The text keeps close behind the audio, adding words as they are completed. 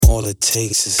All it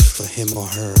takes is for him or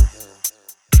her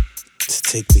to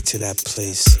take me to that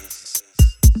place.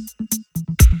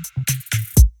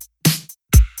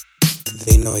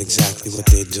 They know exactly what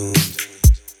they're doing.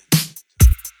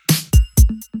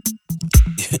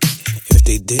 If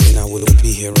they didn't, I wouldn't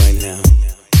be here right now.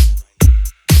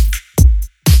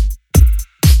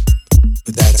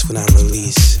 But that's when I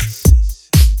release.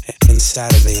 And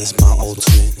Saturday is my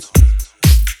ultimate.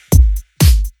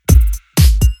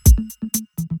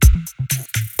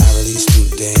 I release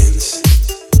through dance.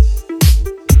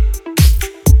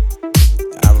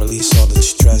 I release all the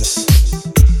stress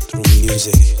through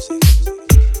music.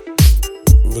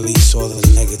 Release all the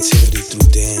negativity through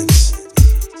dance.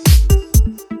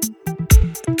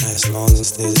 As long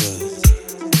as there's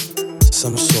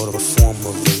some sort of a form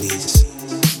of release.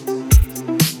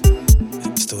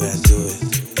 That's the way I do it.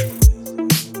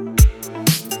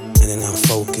 And then I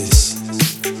focus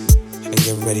and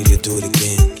get ready to do it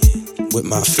again with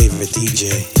my favorite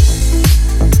DJ.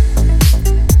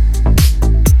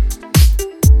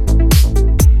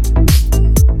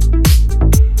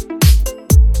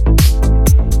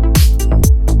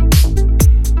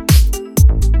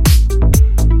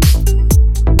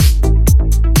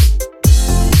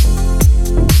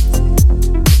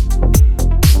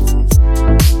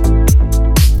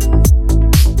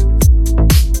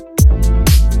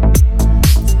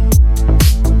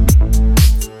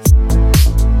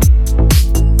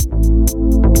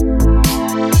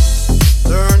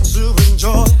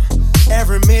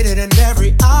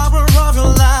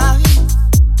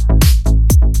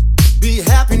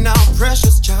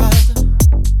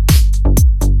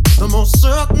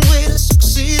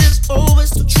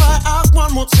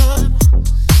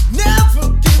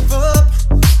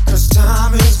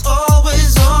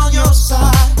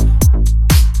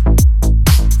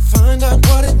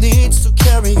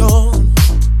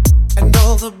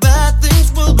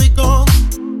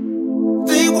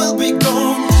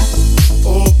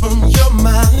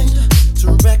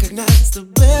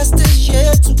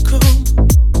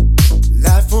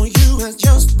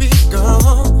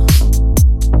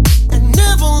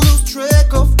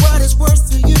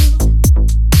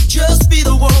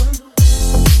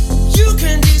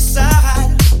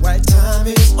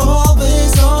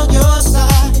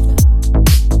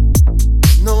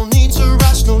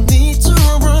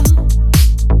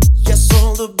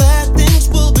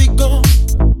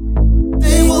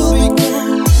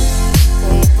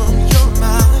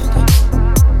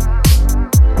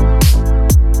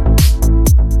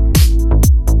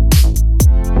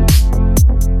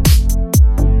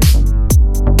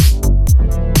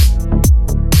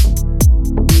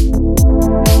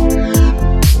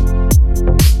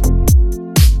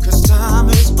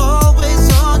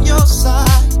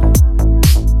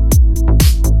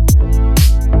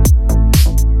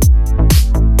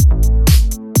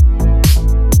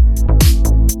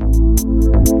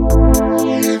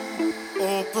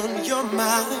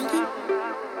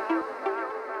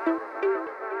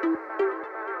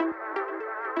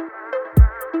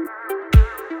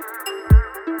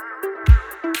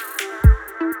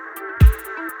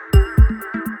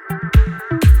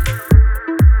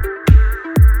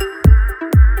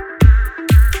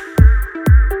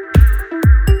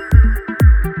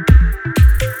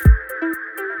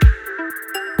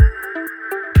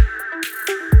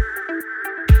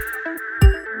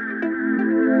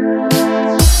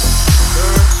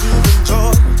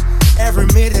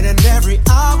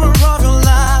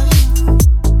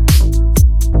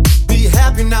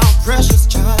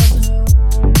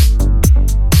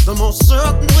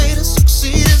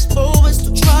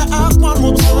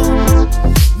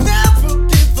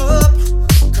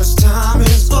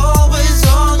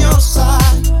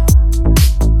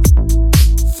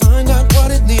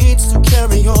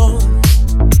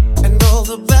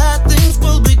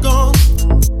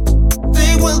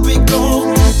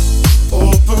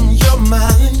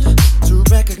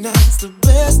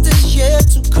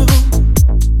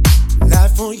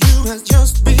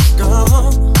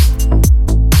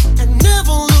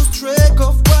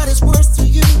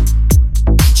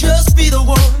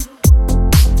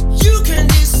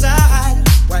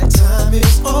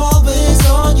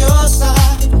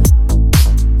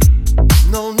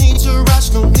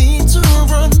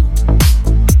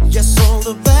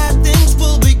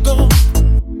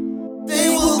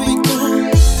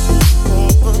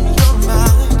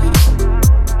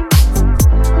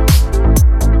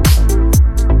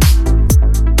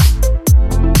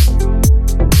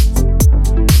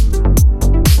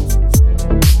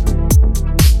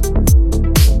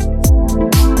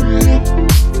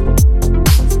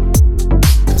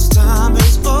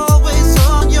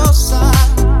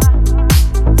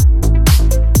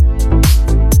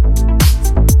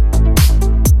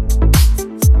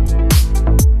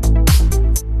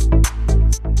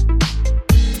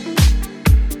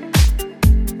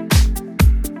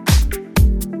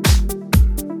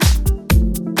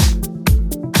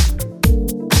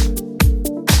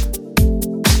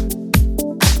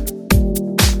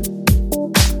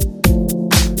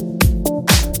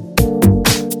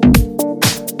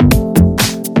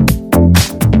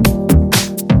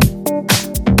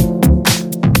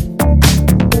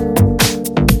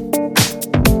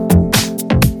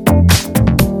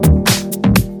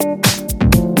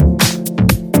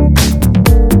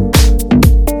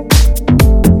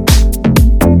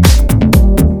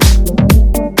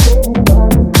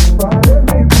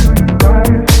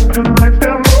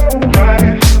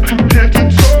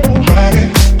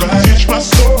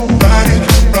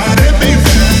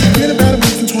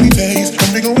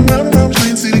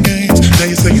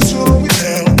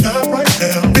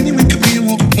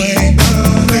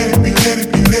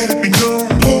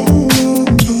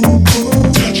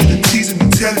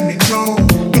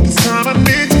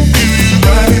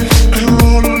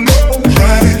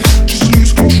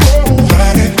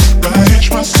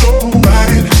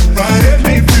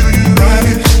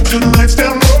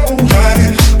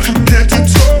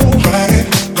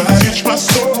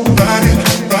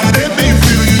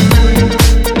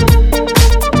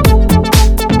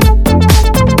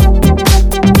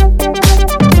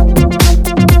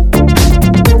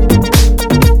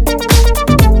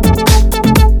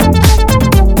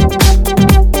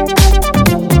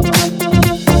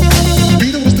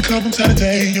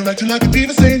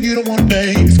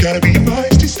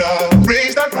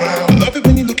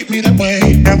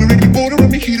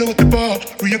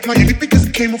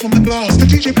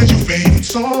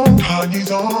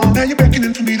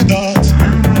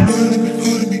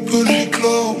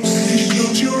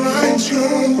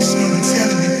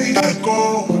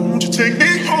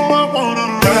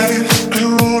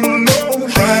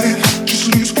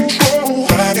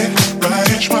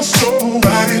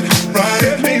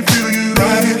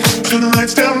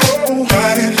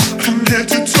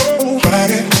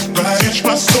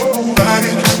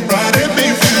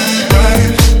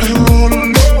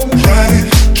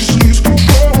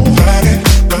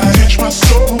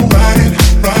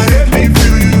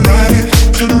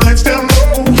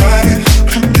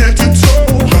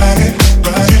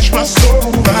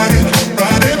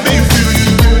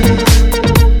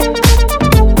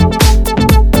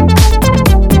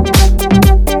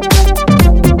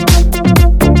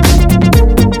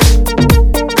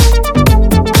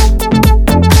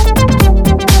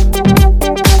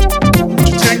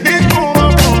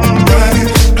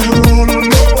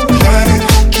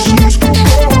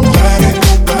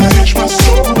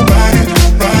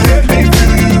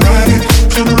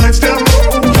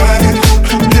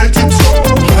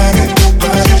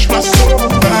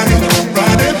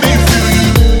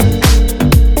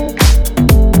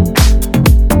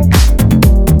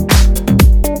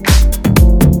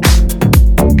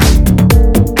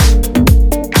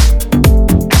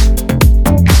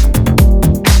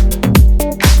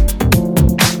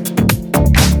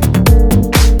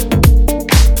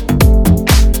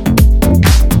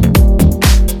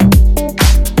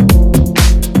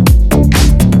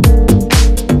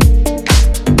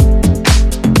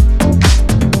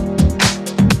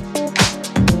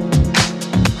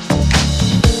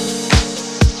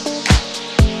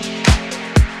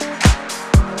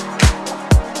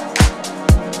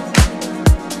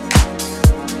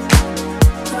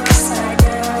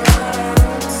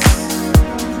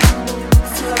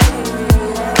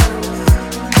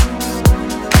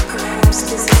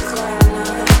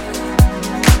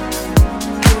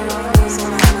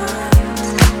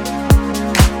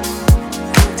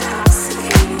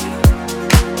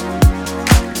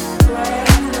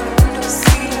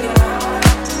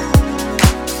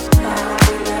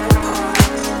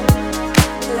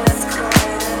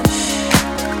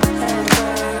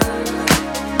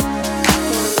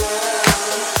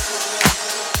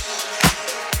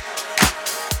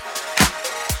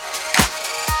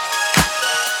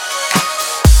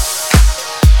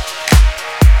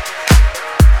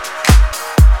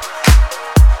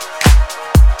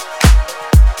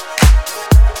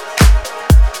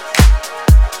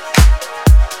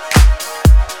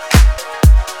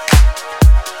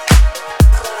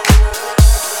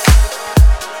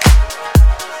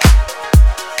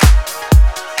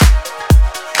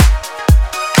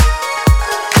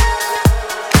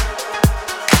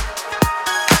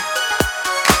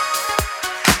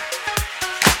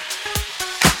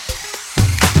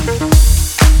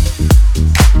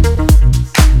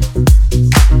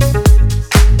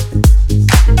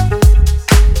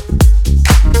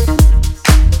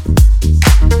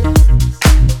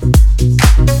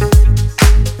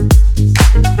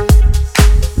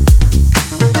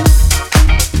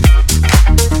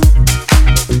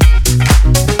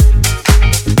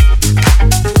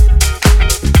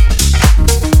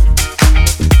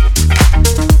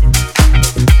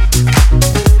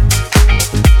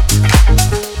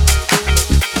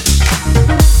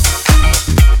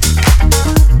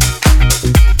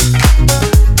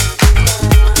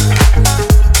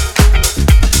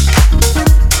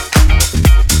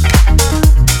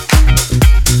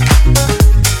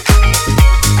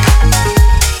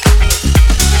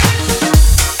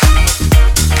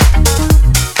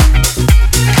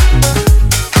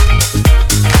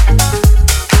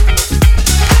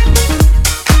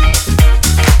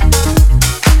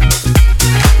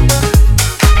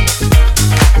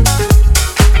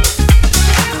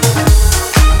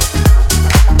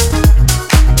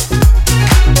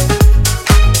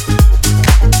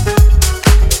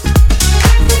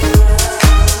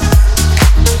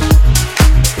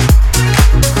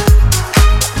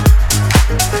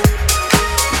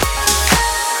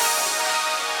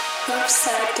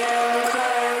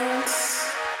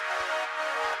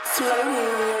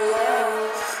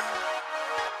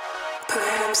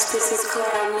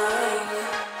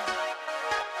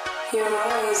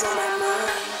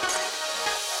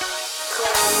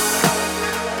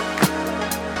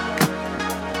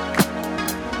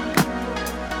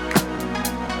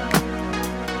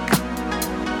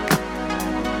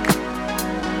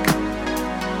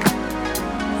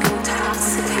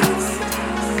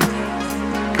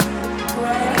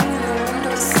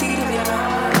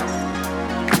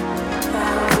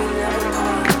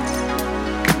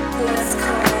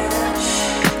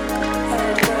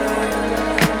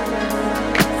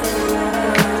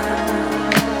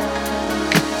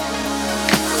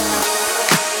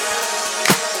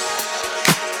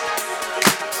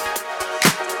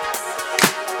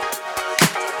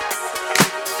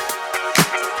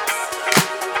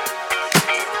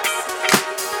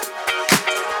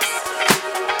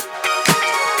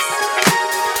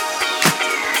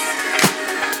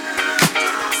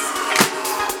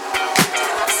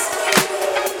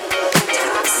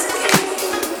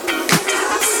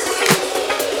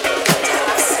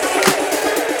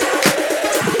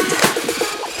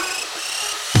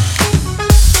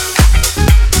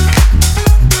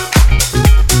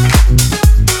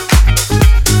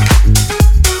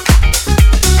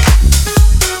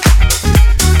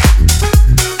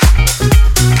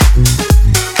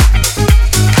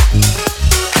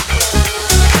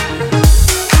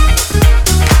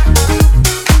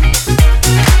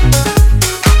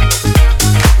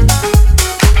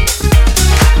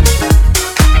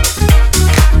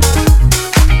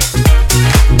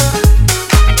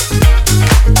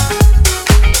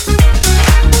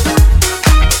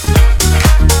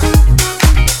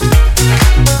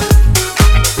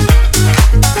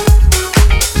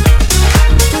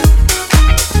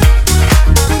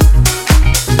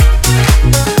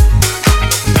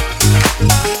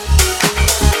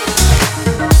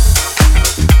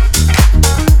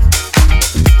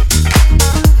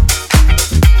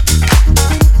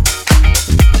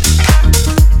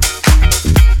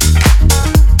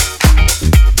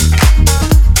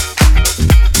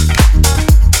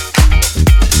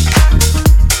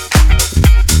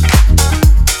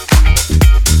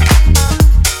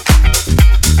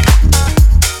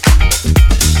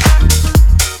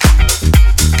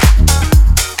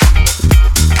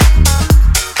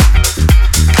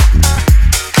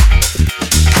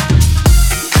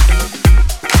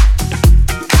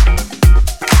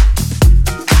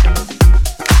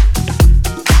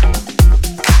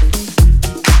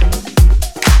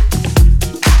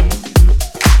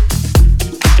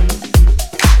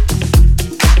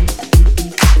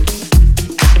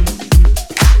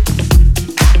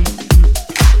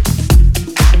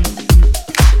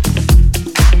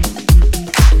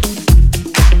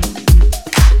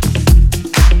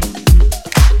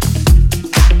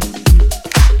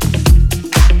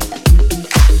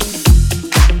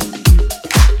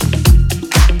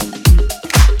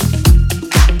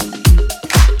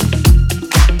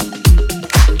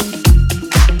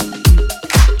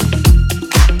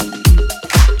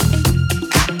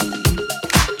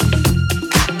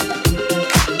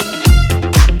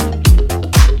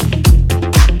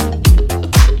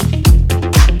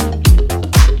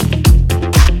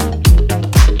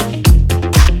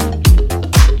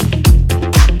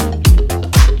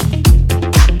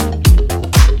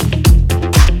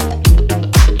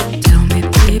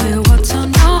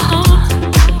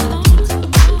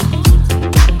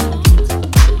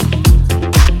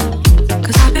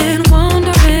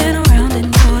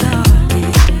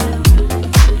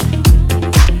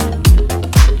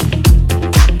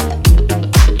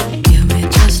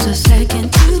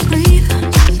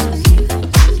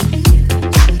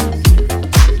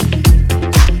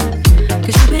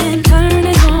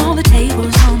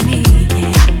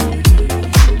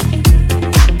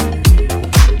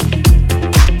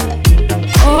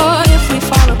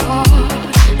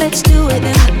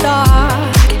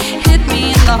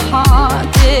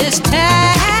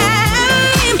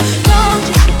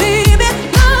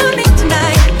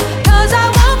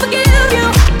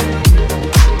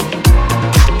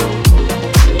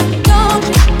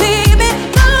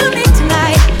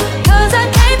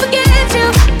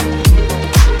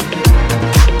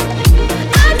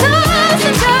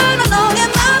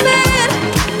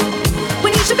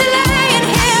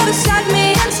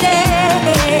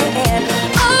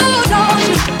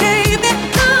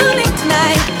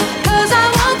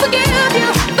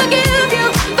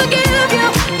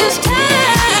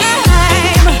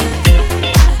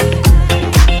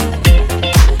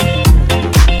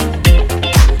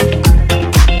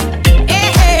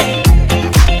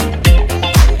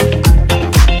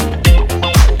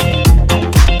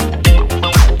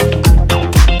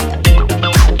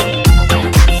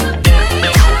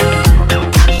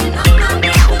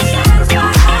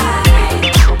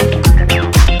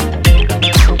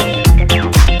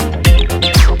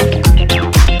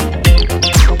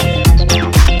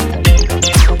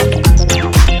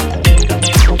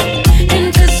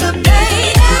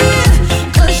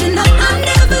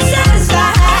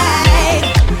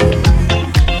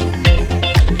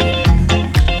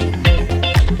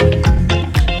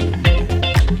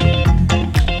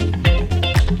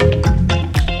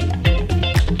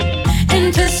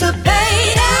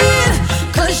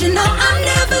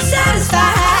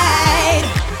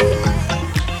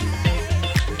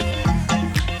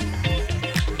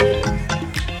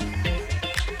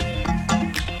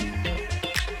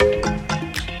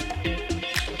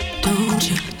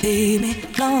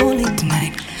 lonely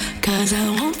tonight, 'cause I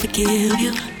won't forgive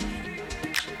you.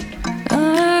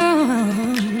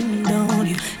 Oh, don't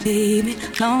you leave me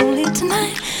lonely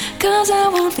tonight, 'cause I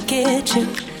won't forget you.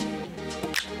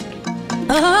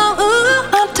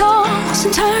 Oh, I toss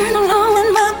and turn alone in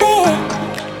my bed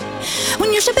when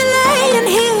you should be laying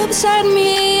here beside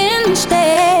me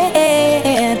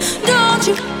instead. Don't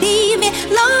you leave me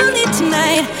lonely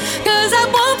tonight, 'cause I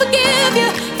won't forgive you,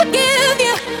 forgive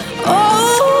you.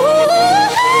 Oh,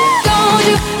 don't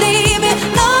you leave me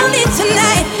lonely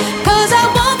tonight, 'cause I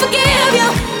won't forgive you,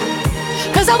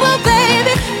 'cause I won't,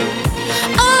 baby.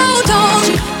 Oh, don't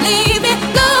you leave me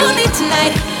lonely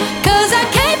tonight, 'cause I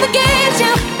can't forget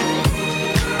you.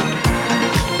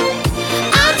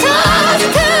 I told you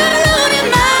to alone in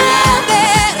my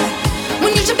bed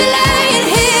when you should be laying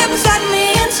here beside me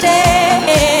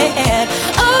instead.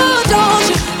 Oh, don't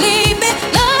you leave me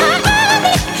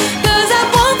lonely, 'cause I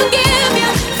won't forgive you,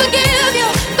 forgive you,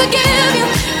 forgive you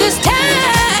this time.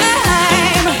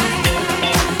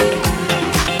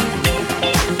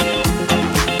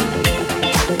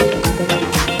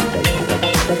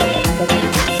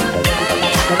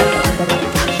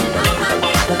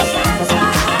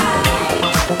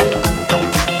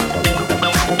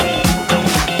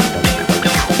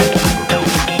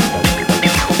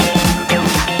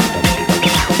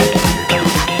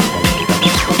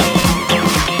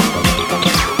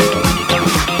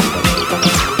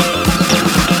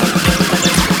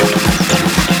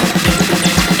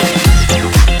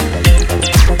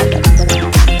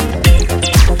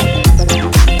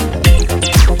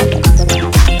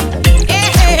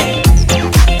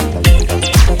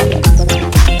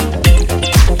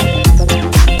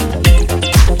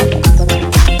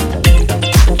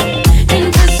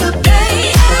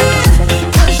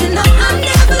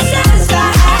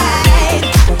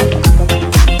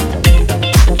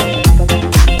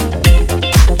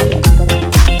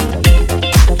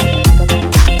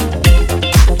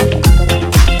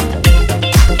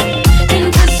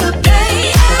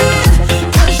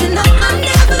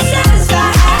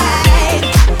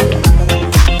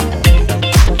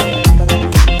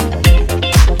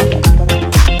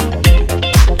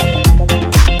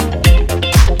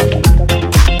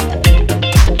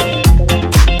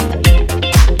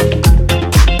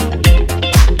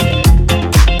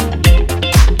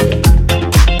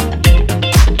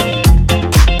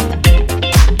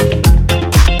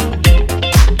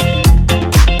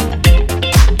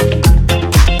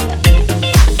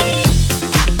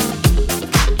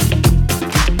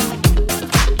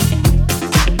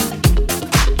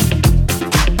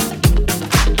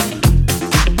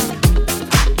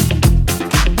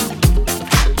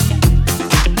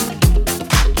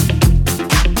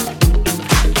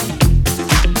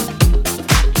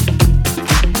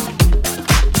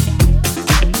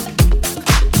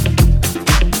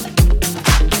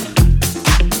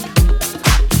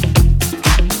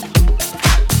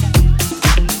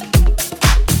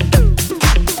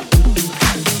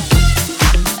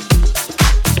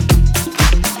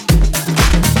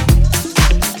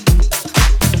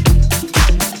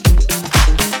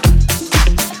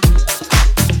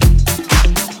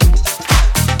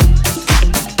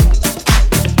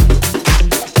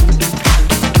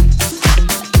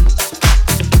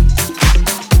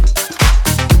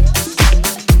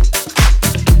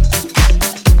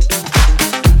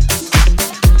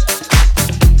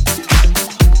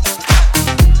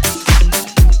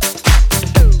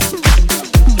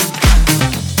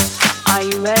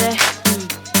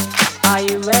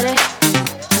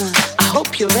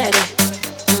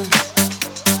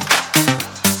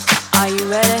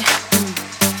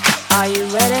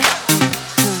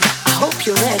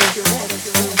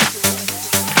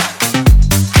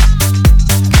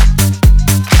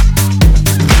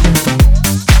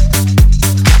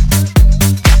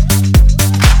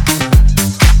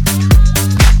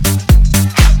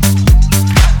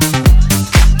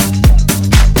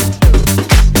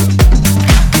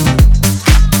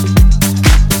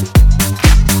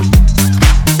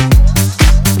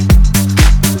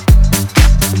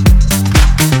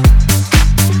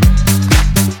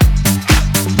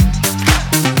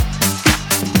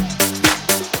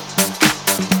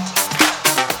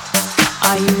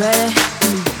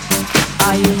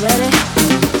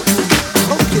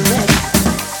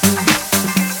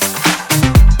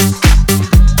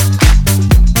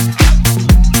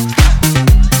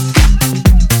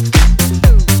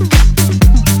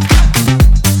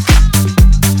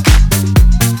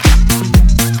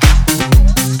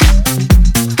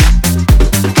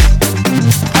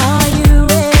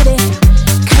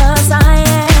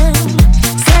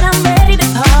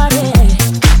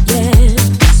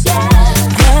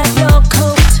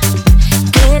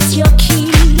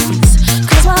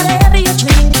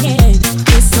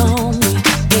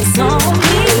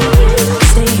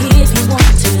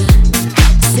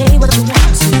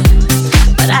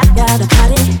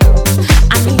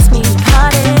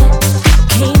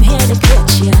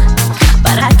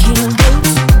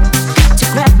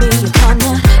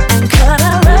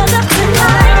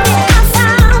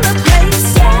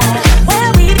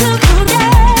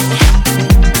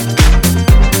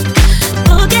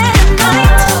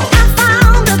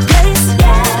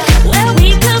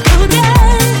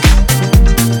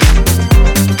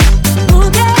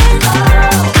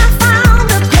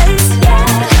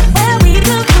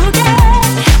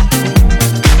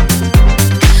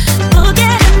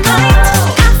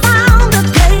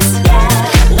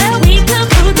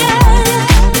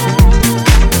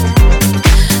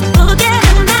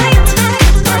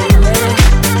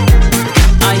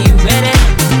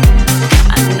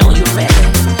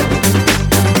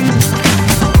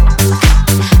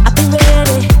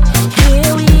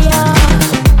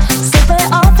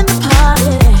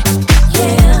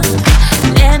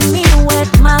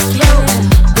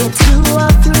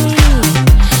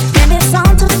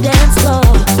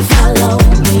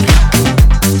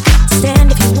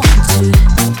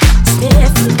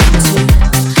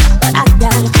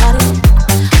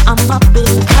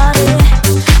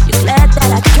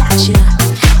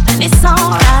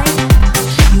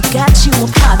 got you a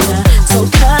partner, so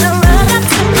cut a rug up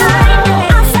tonight.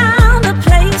 I found a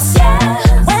place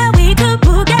where we could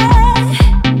boogie,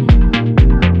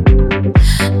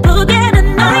 boogie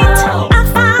tonight. I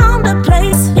found a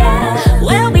place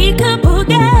where we could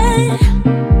boogie,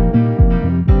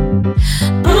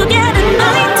 boogie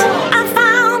tonight. I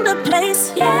found a place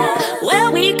where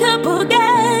we could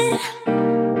boogie,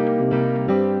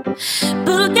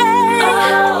 boogie.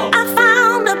 I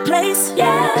found a place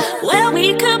where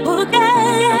we could boogie,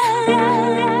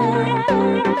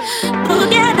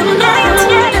 boogie tonight.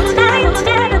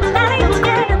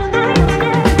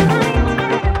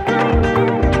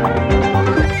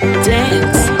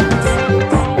 Dance,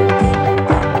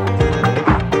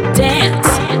 dance,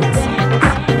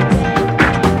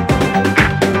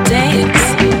 dance,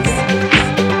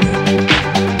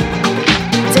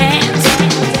 dance.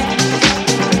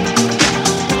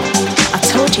 I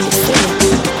told you to feel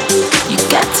it. You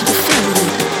got to feel it.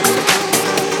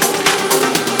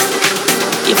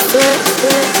 You feel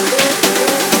it.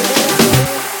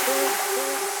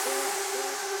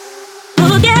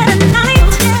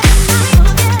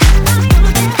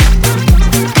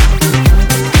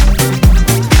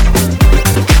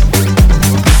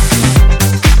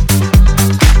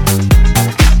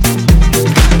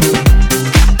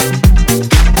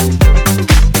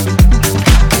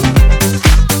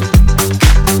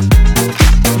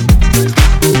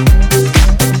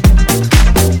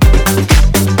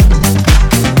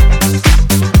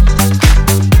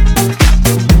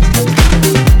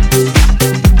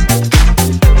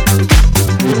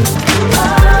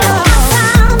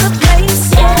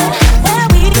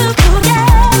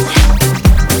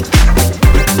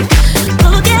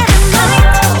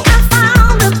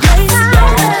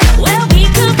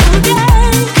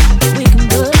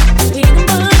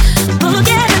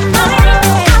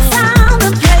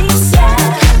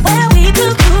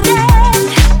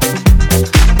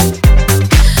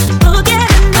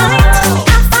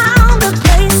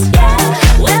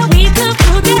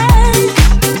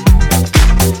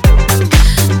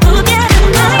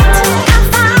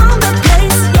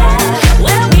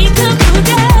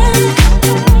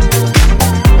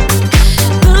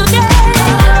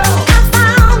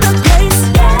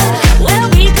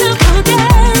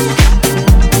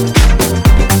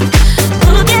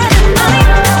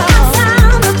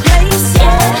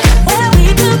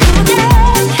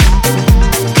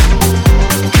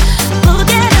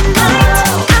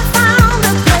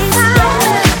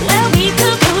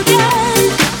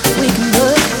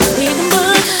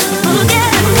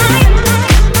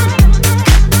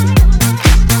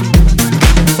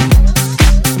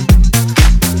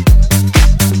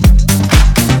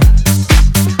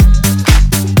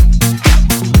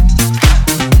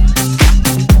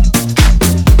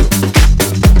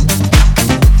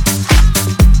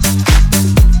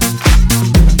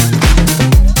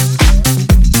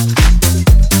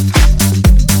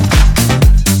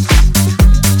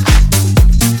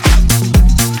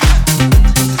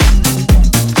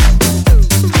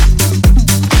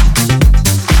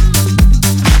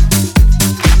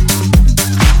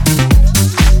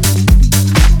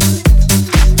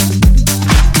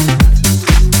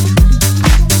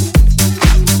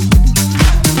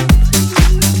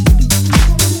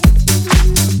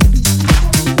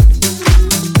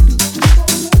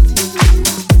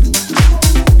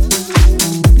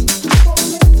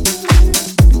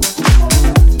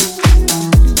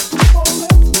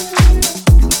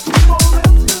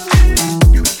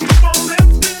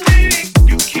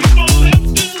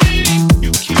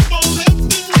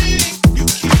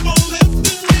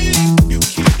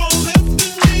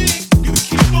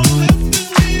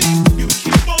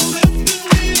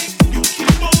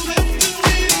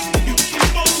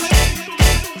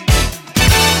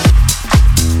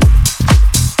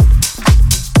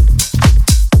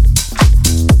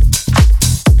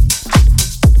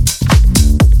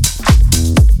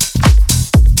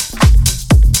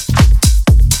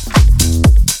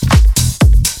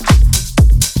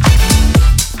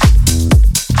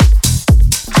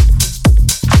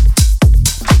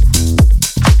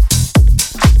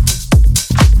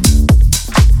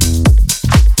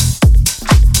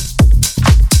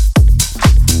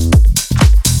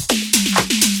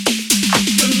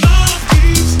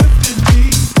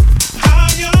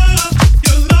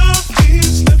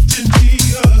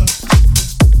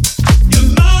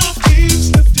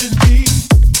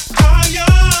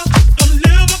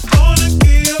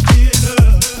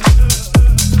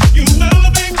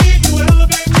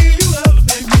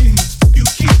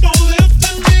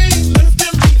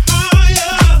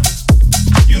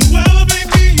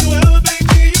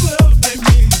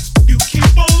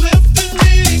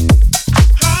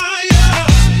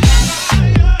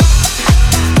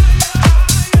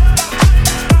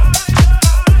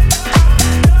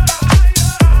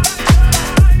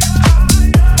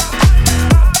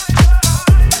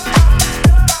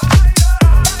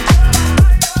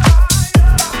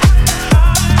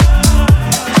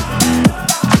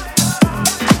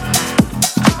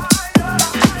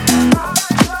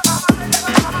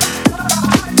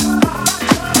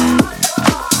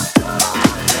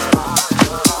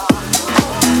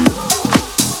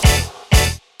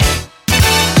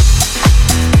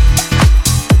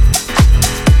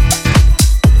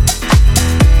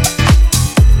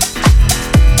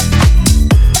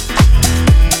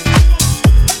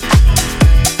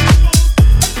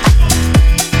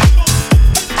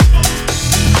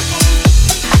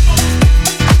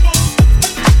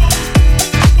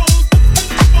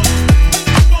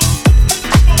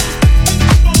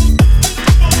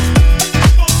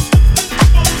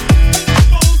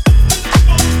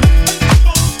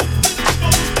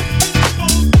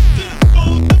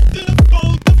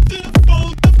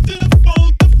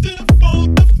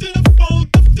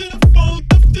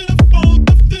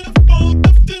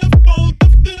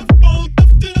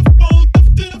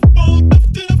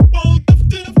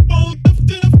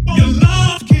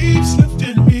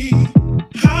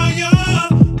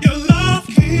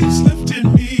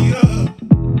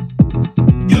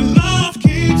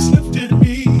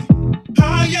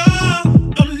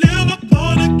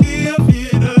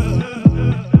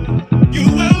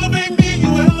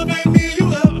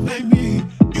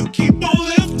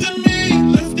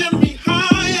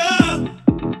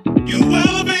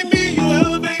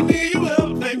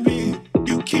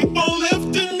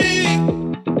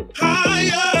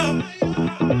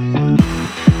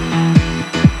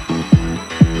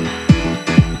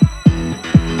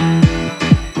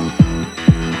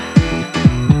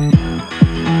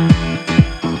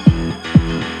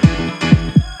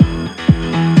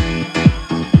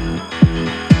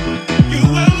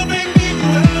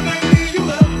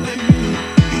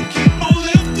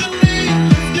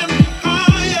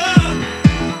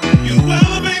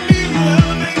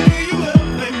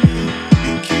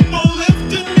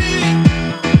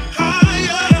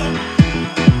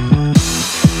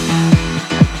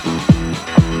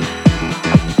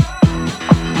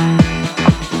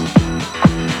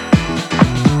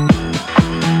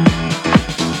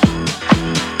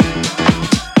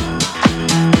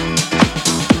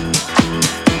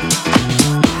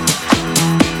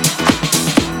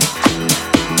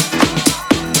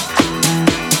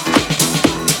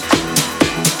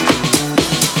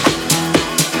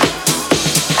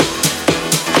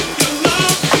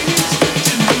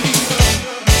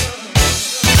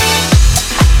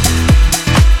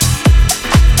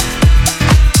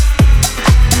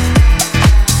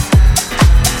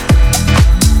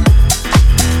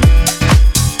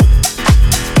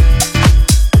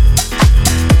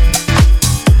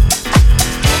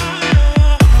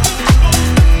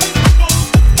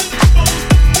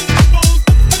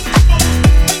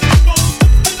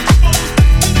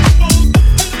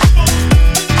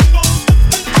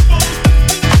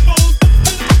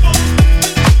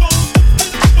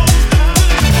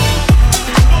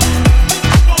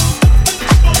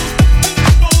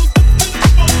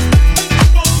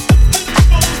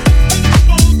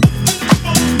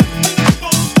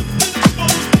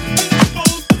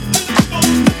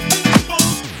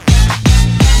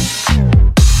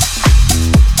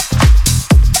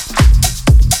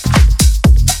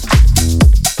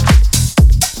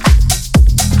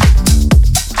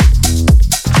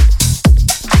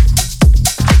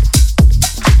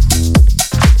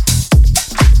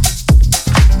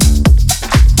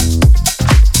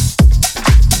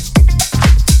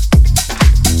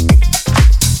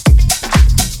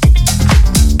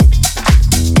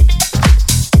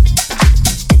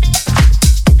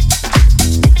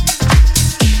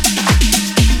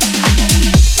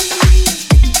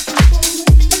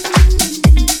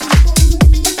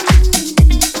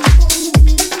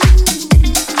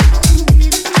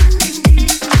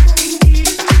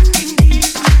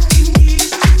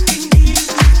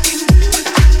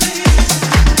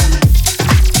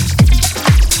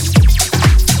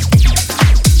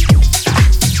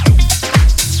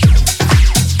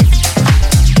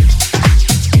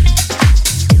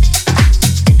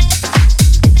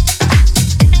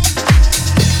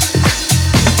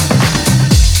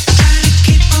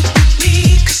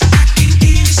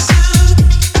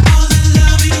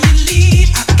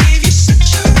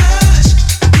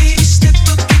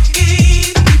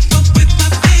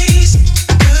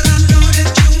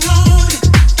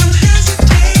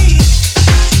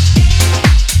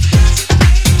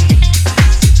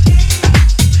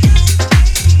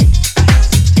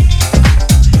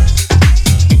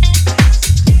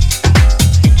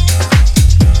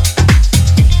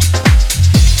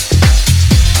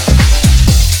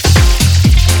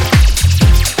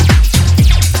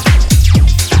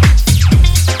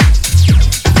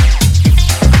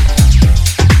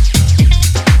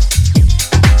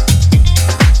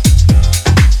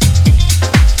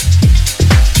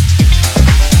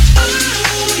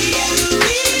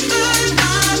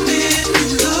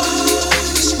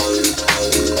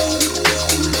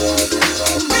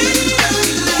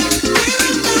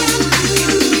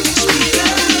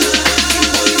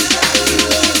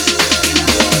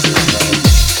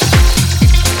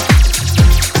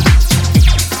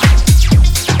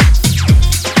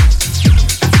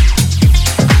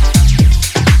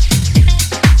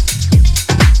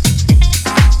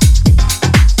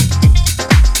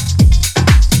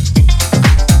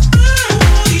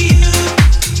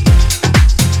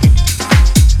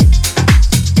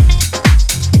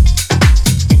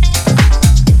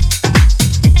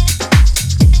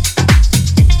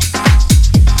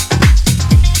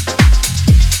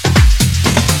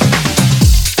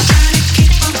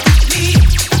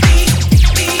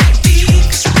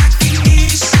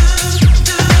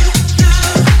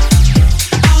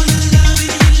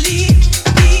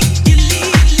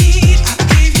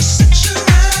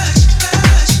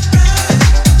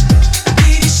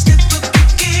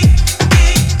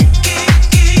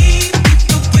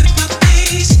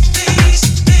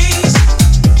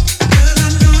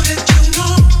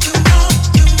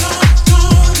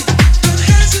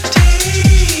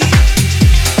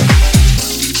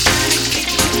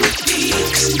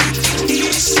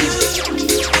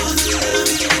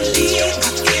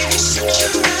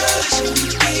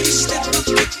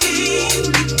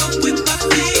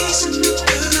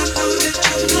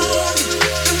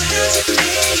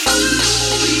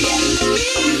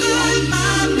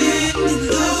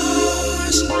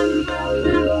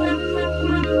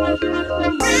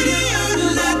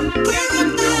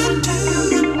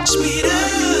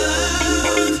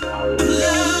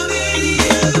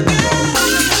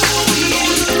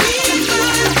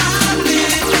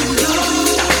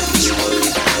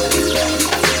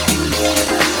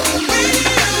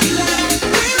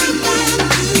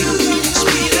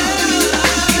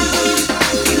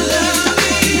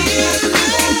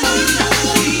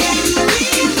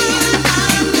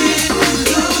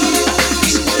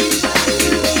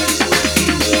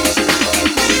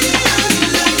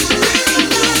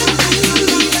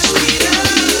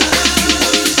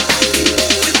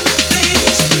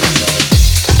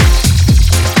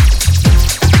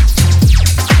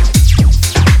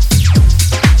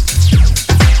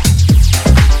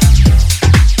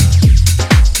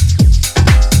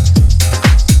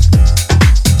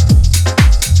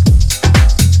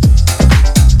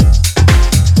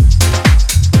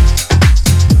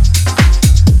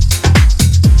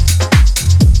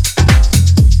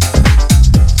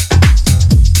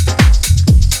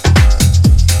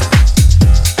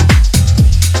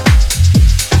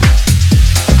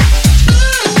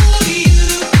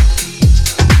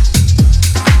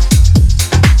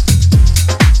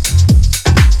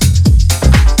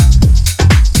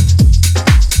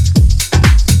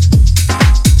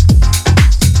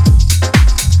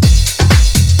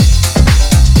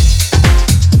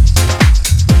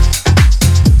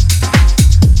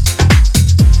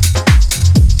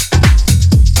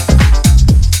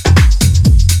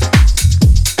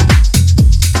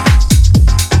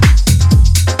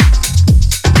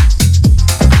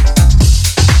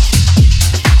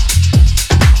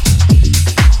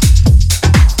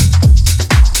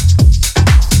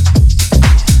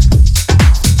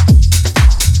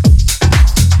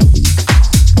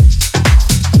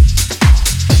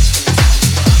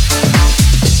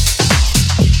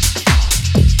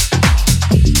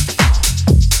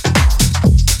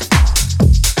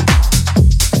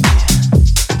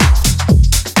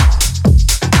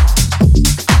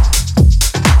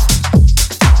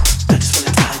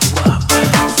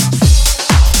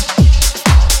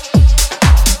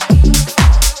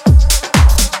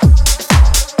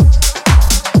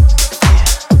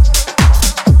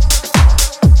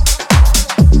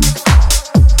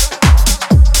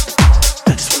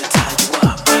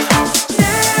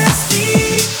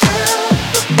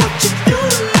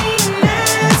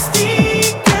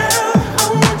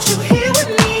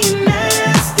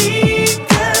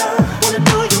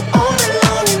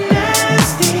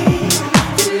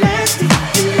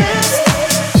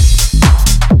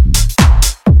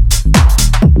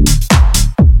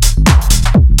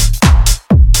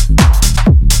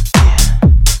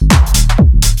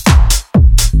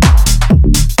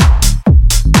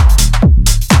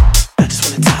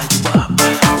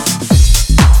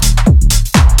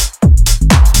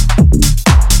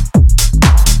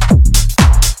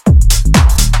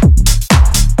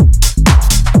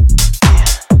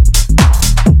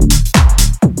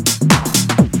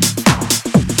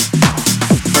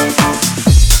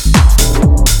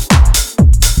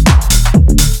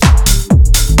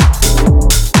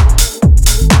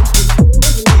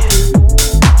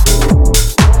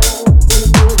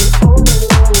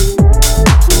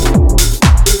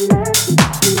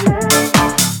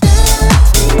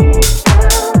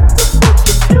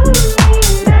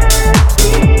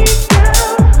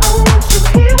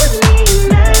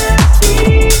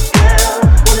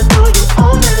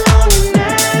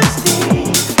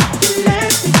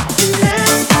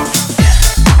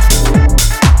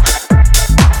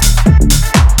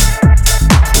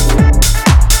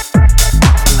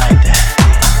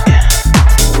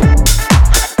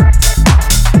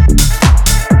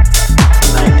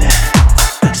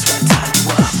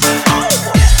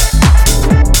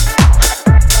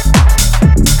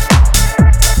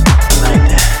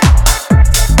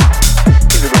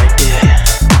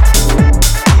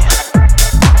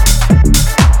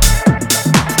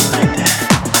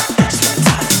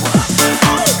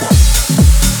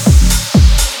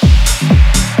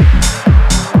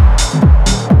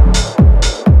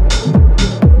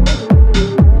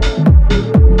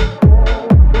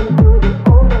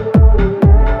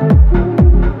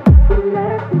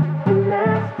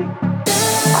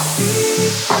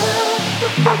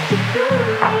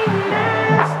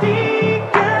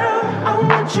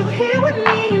 you here with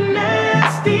me, you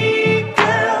nasty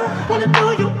girl. Wanna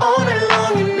do you all night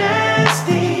long, you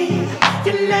nasty,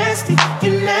 you nasty,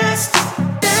 you nasty,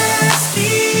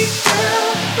 nasty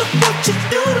girl. Look what you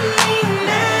do to me, you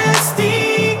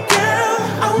nasty girl.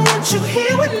 I want you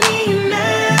here with me, you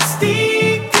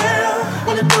nasty girl.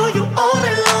 Wanna do you all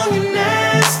night long, you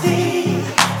nasty,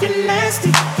 you nasty,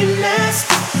 you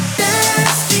nasty,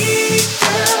 nasty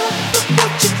girl. Look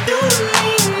what you do to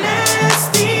me,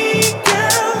 nasty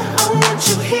girl. I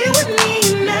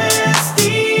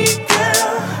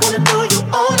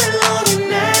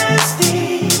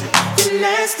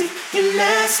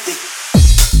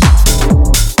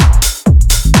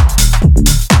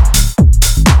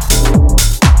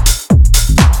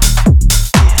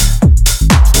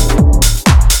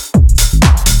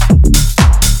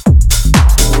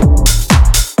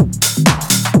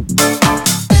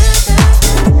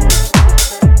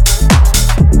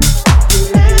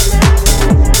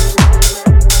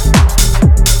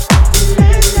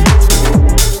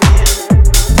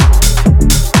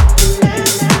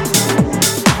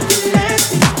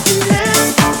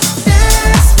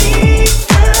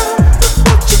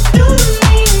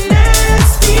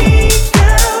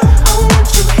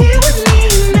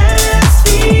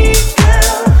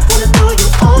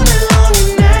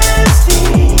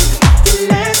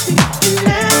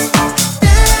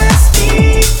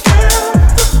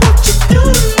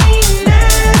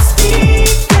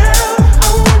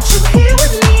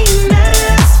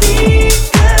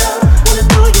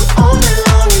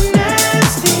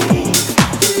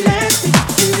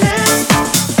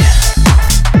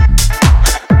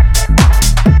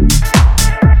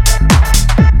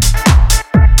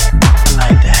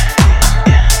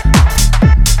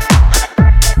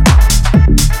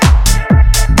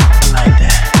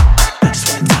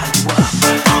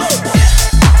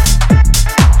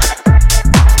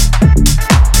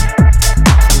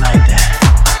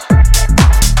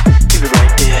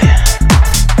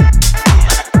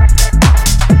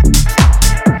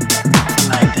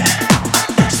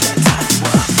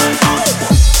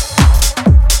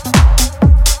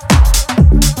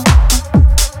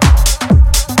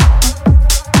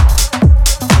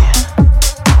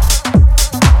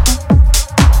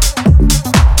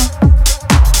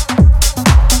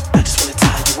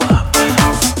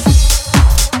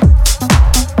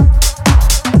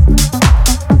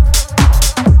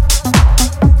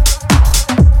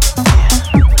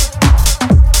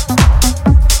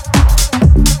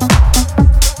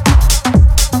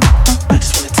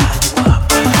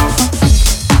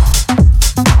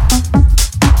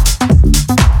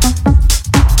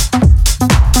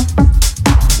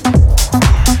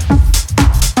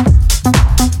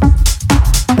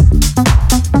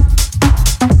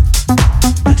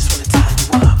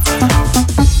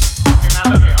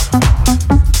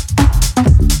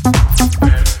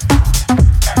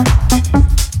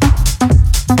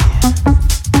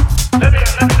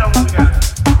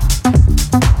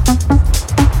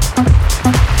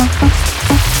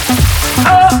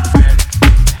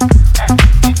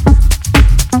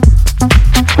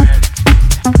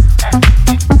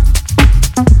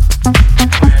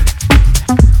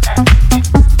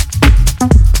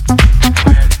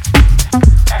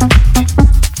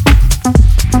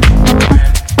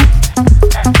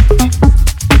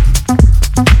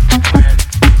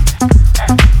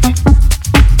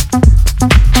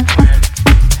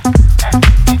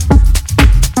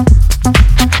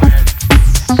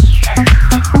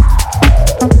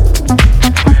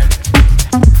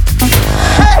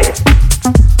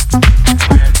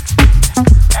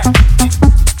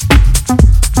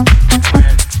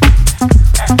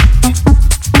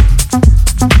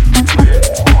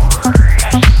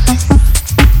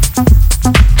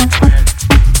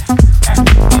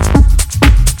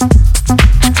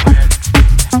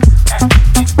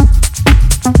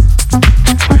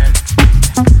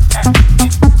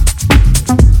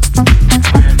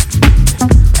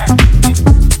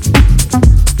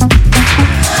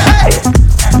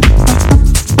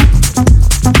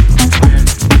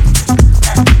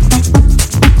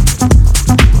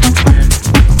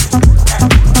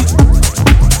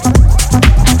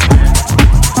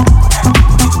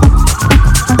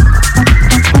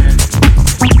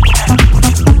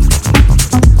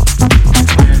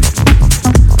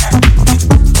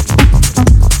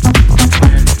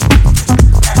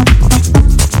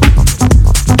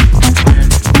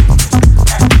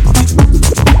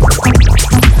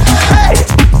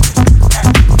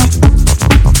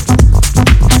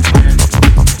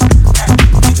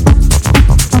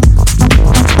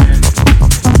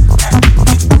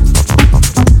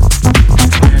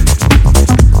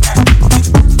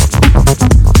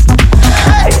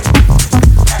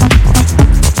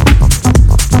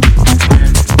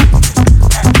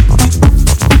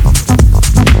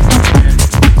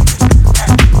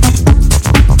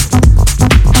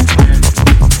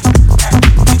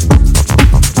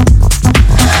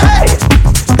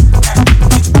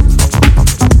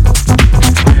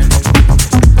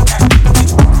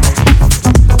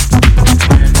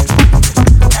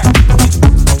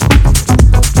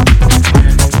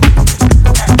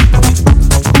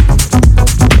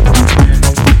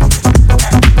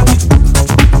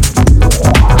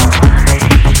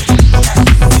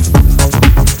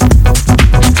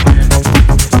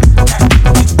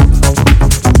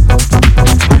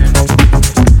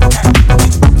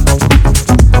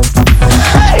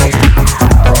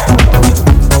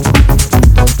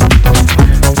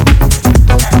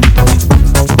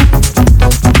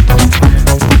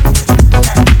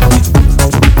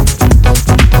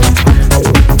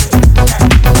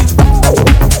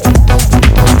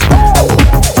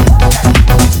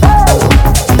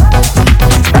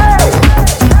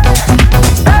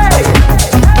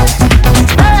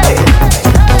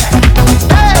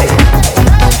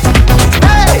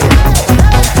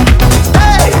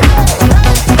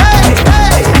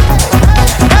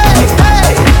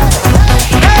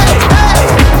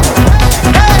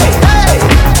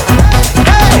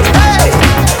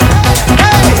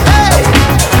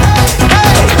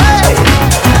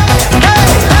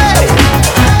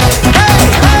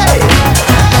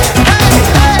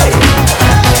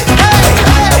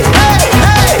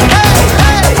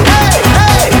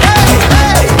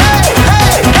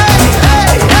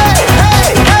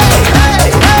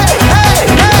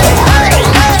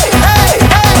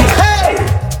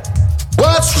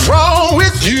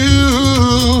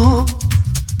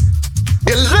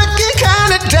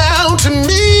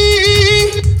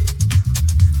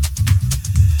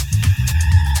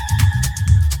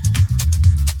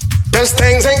 'cause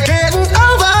things ain't getting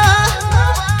over.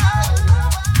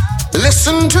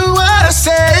 Listen to what I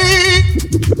say.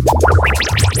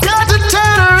 Got to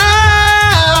turn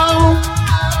around.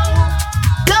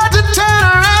 Got to turn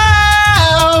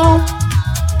around.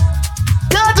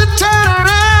 Got to turn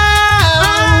around.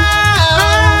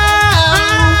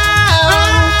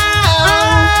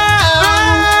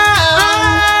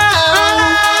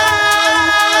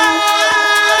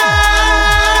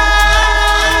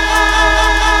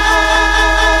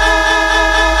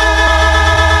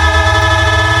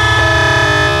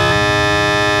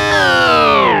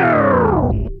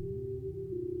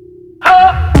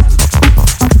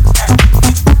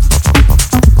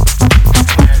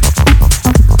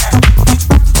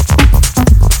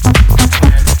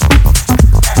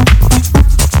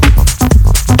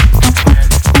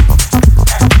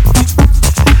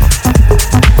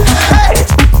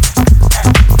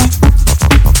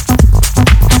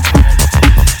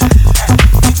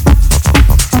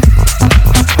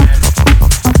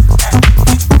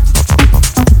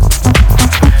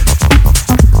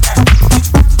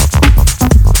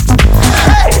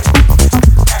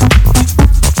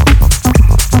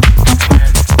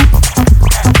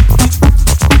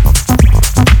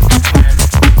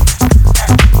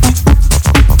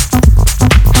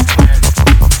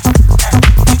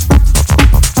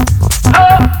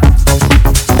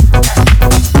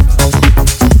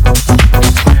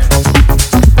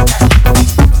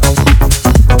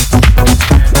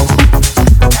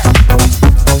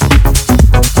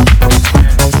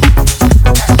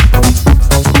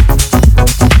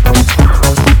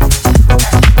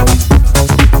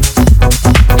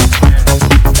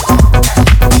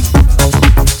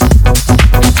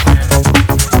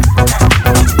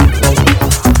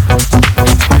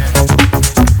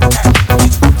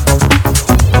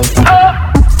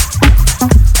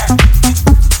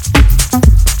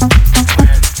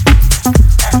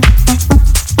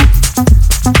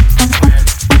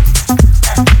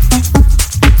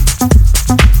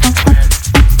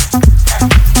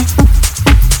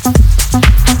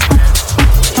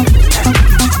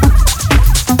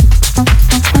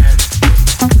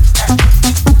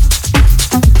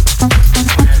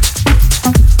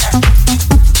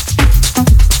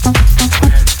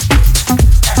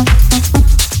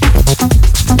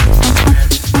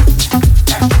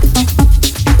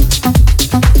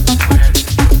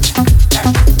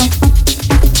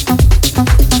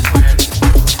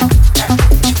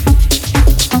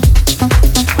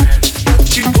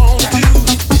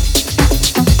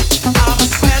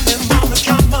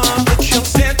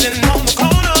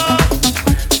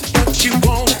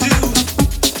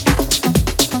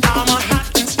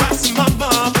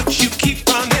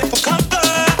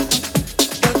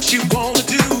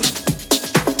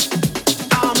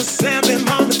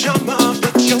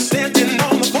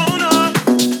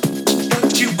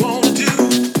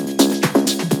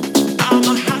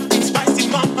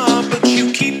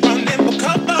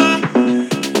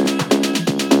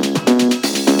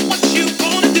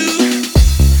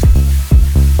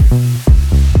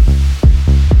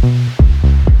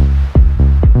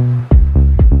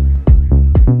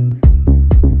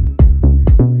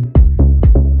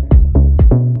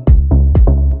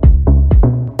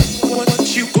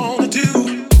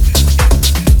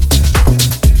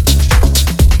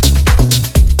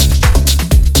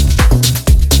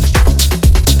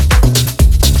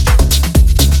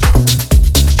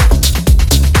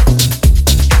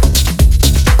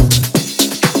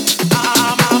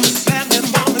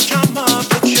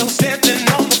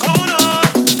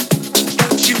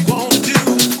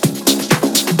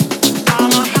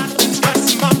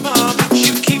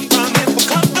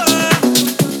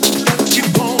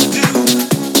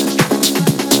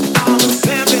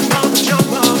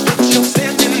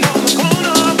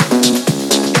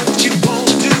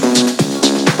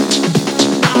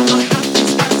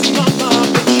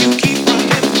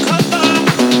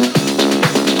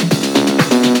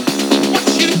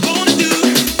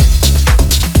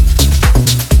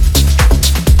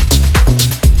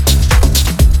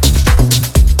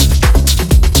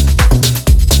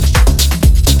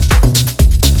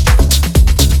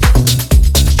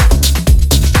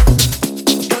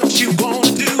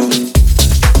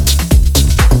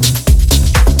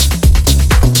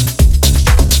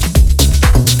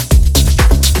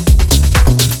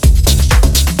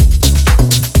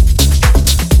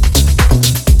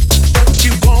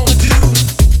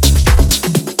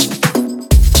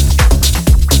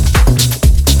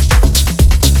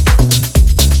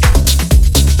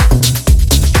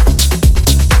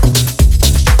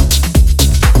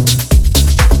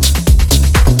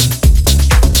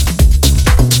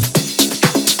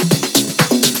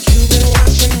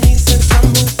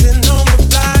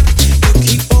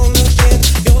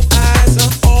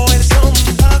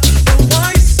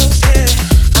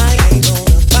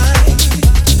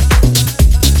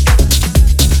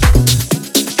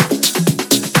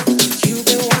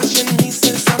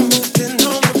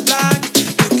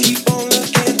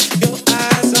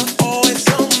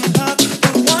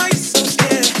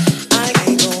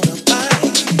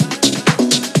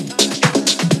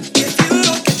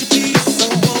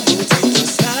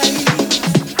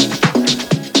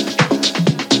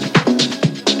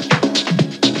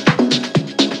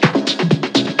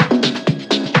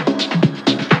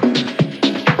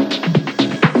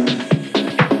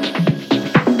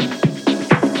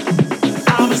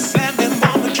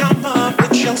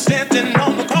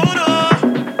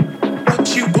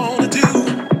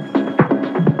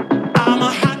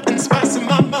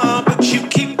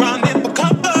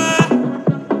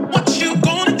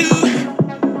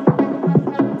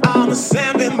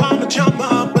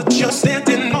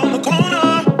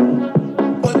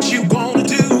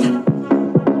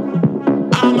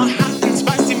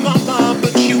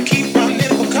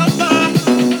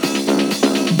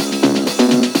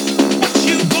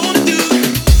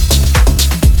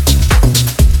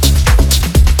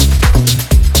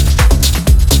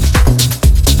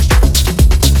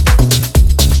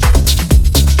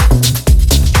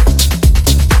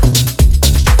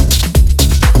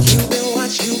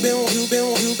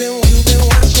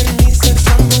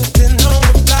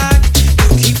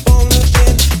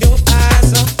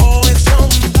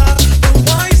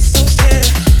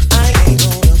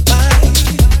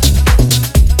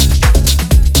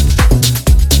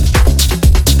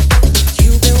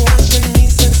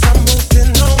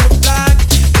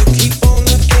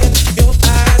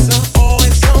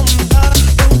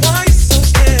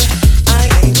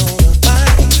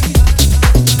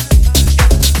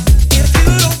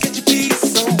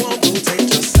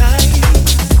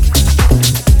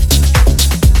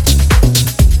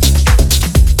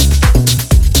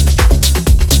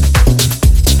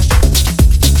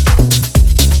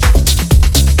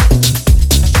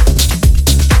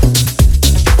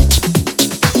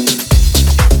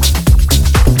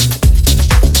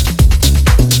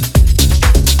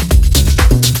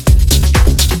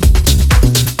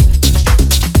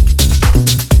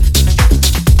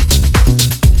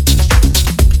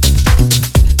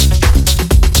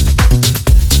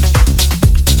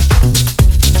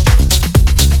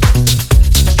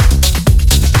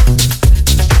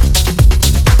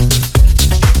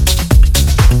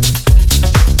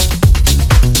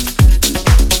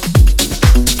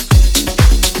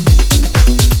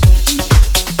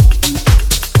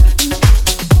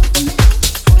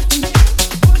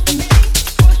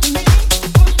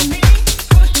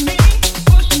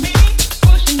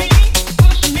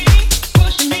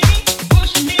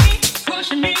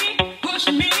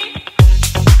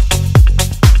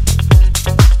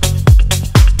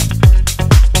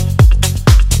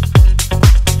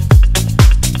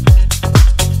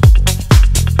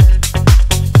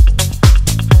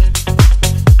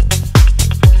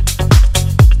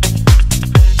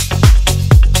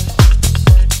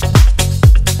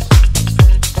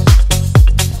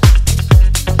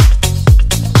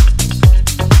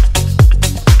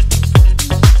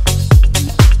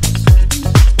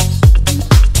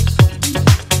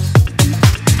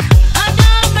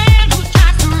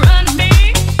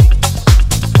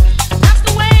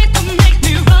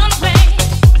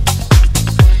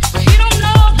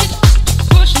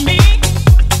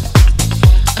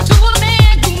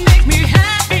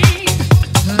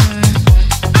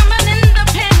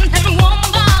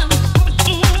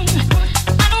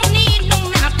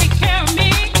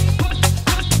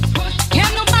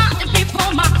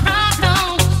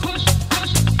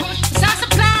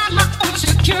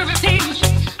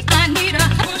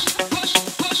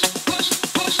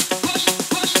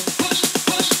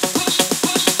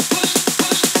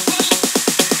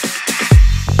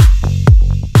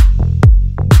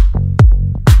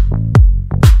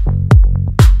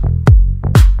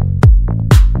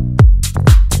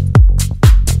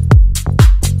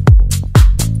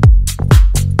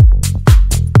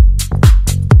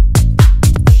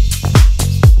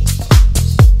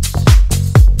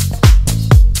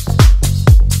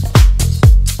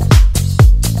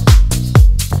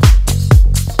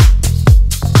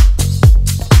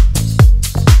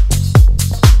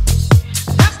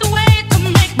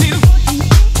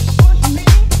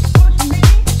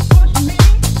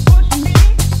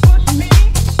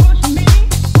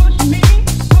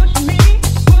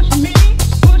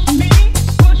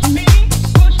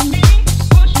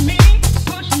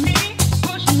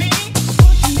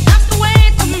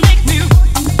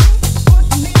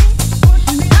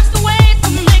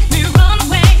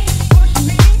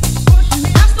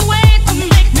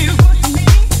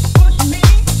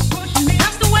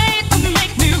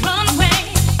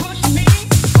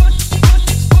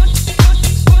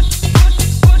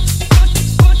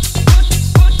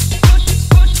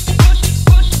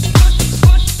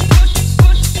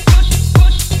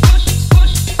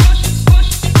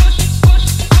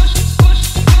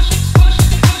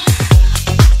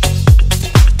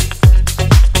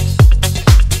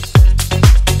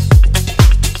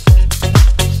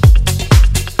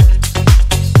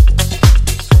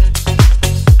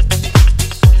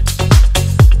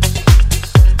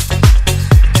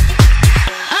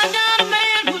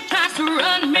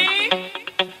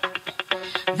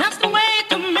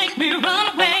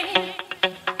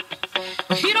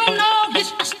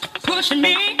 pushing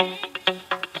me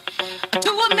to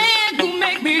a man who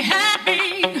make me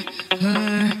happy.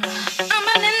 I'm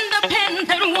an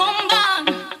independent woman.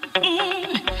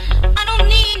 I don't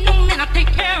need no man to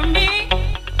take care of me.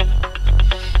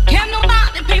 Can't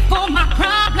nobody pay for my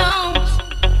problems.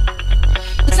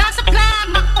 'Cause I supply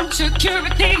my own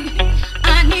security.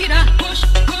 I need a push,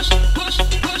 push, push,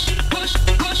 push, push,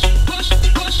 push, push,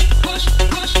 push, push,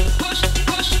 push, push,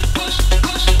 push, push,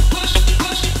 push, push,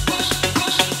 push, push, push,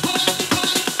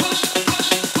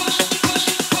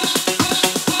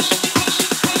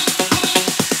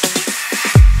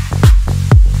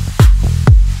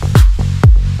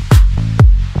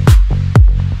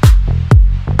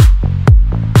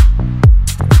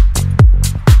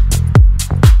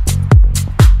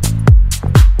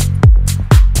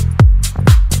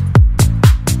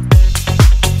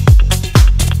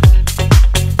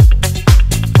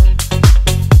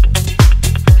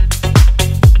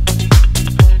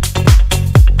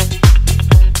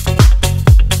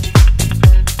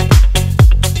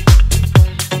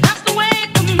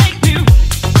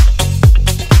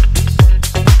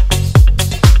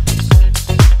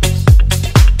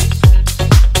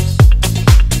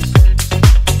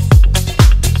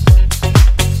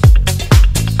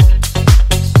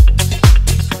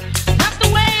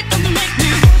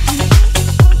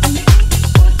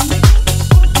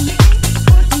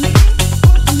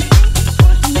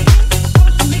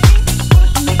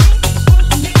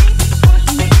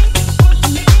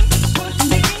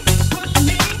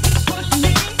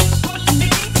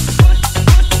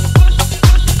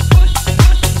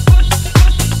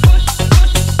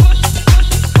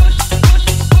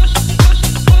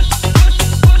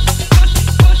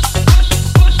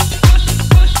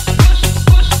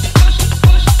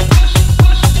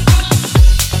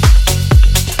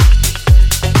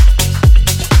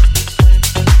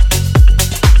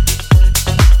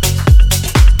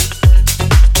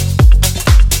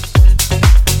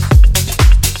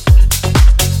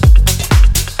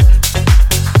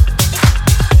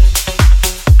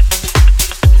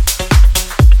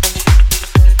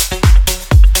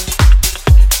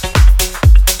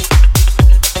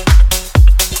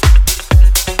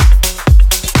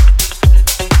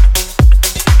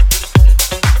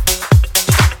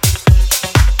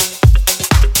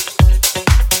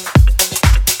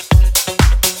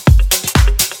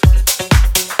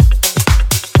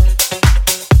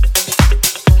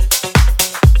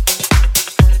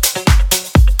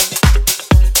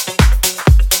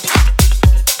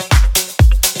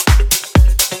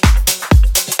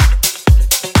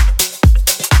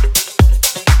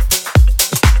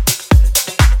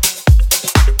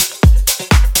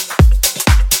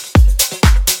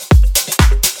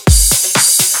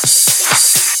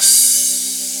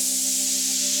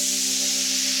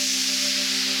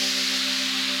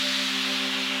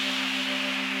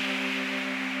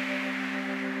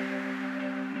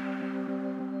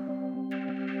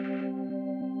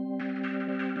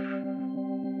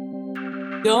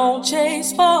 Don't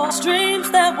chase false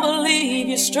dreams that will leave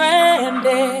you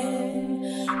stranded,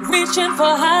 reaching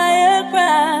for higher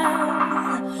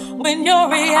ground. When your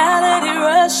reality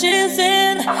rushes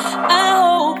in, I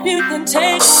hope you can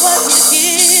take what you're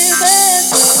given.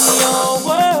 When your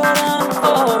world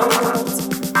unfolds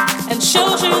and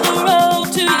shows you the road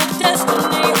to your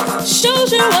destiny,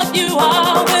 shows you what you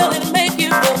are, will it make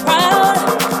you feel proud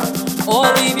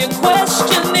or leave you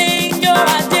questioning your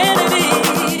identity?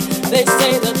 They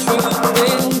say the truth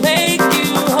will make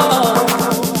you whole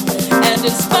and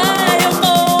inspire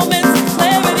moments of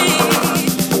clarity.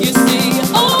 You see,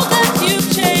 all that you've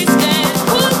chased and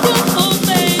put your full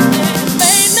faith in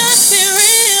may not be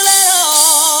real at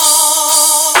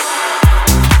all.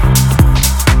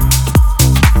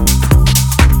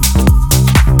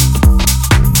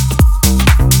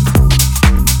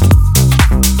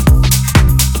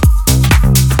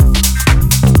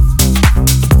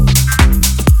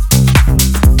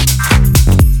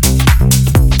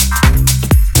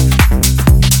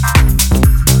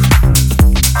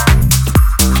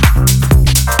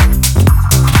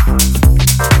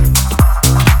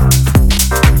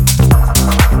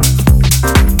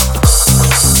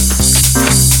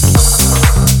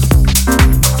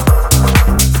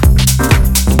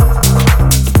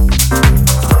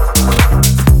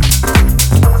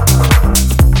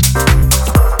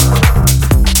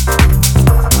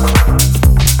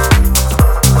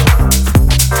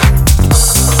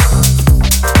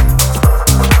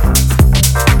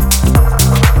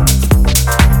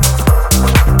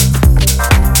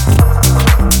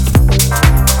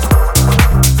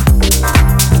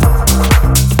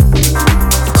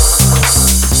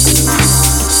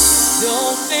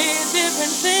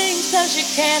 'cause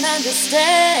you can't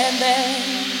understand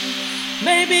it.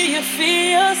 Maybe you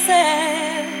feel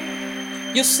sad.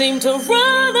 You seem to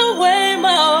run away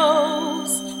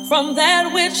most from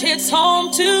that which hits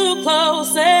home too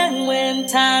close. And when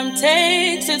time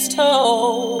takes its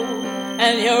toll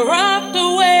and you're rocked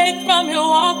awake from your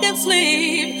walk and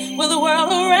sleep, will the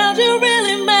world around you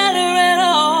really matter at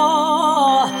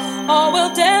all? Or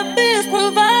will death is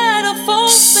provide a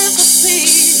false sense of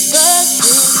peace? The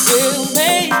truth will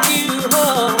make you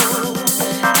whole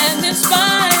and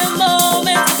inspire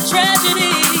moments of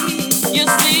tragedy. You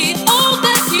see all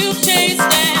that you've chased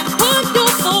and put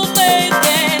your full faith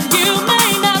in, you may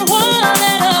not want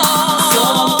at all. So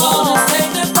I'm gonna say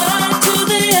goodbye to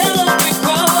the yellow brick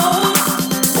road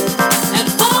and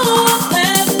follow a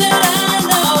path that I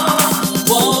know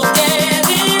won't get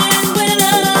in when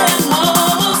I am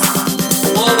lost,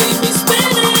 or leave me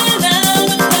spinning out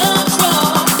of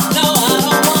control. No, I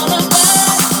don't wanna buy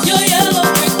your yellow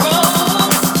brick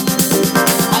road.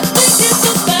 I think it's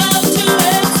about to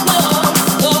explode,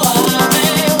 though I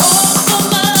may walk a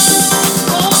mile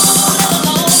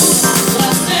alone. But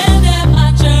I stand at my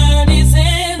journey's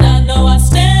end. I know I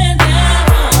stand at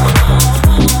home.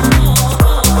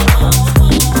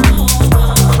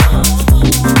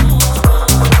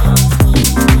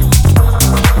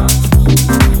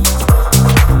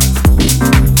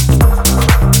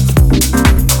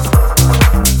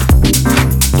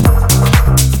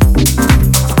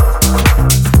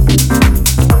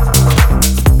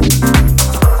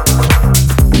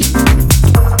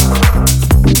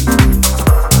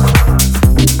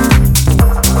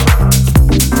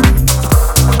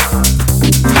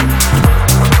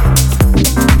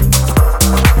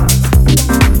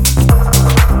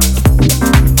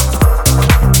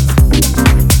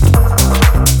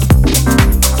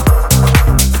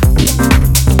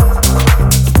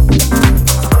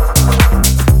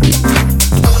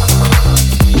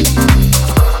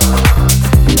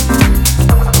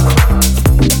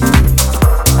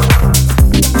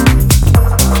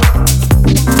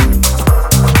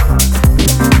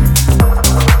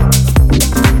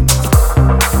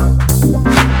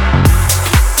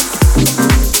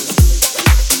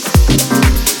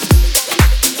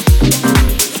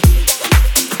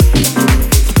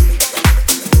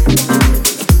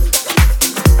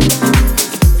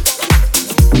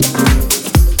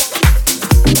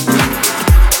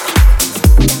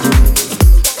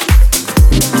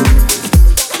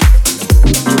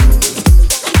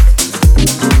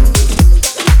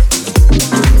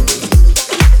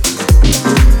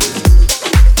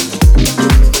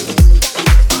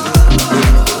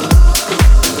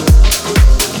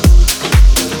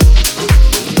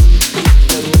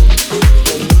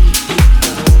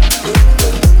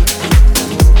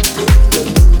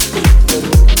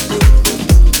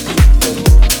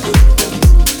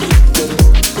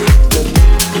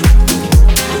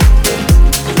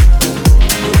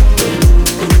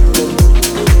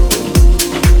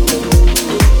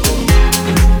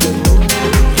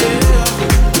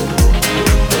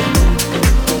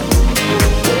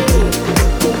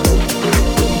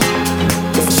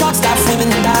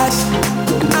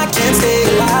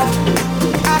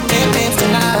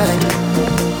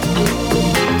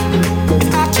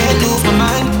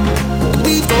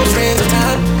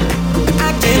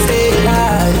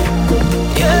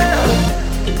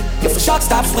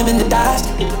 Stop swimming to die.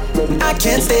 I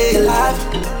can't stay alive.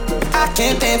 I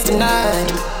can't dance tonight.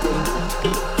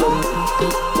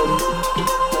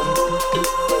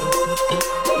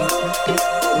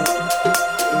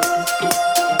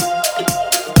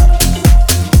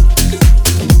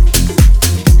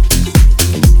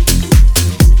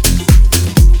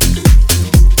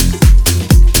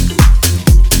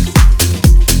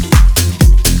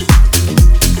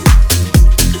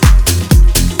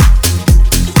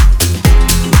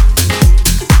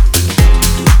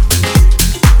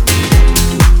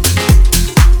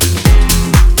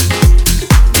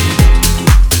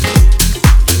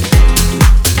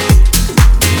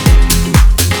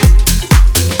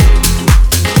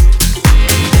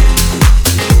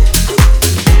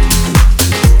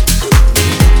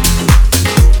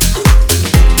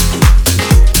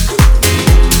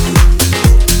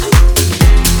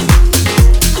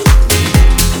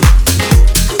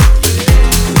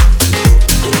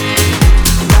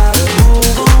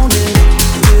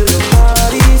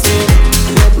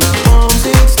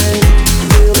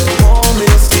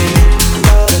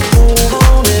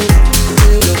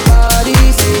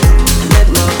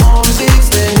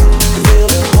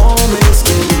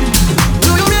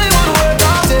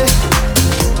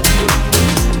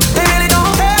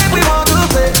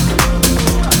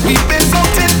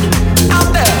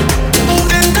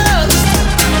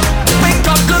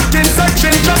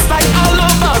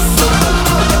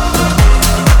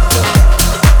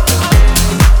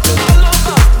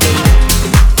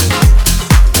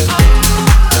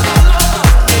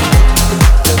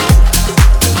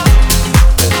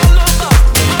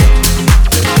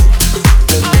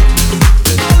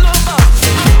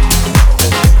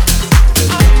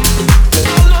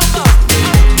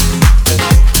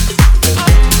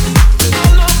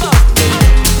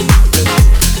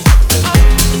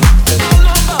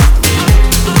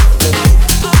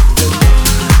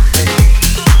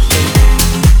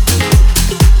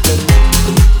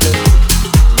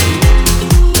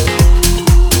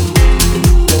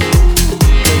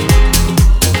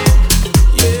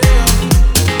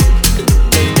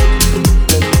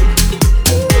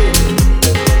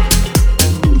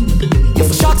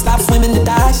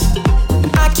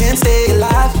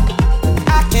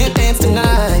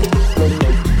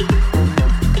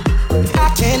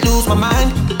 my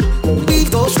mind, weave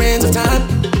those strands of time,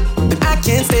 then I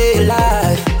can't stay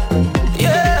alive.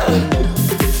 Yeah.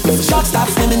 If a shark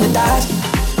stops swimming and dies,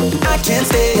 I can't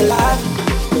stay alive.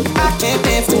 I can't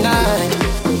dance tonight.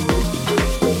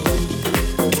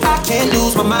 If I can't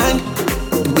lose my mind,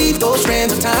 weave those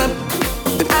strands of time,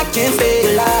 then I can't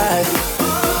stay alive.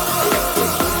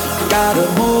 Gotta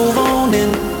move on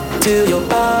in till your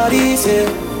body's here.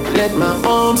 Let my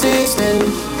arms extend,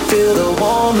 feel the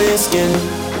warmest skin.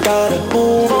 Gotta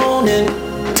move on in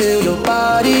till your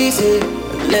body's here.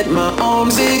 Let my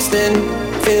arms extend,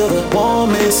 feel the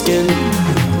warmest skin.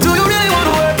 Do you really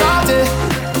wanna work all day?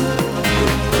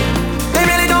 They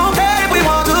really don't care if we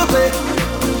want to play.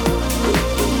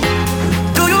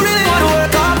 Do you really wanna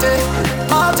work all day?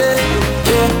 All day,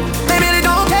 yeah. They really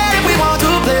don't care if we want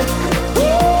to play.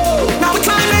 Woo! Now we're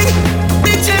climbing,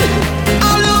 reaching,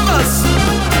 all of us.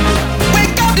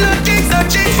 Wake up looking,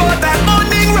 searching for that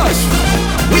morning rush.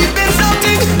 We've been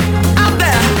floating out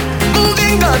there,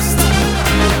 moving dust.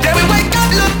 Yeah, we wake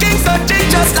up looking, searching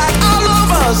just like all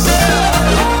of us.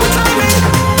 We're climbing,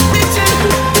 reaching,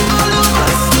 all of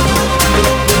us.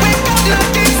 Wake up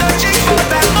looking, searching for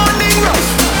that morning rush.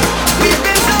 We've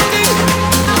been floating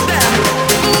out there,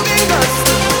 moving dust.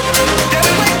 Yeah,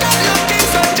 we wake up looking,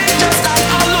 searching just like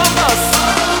all of us.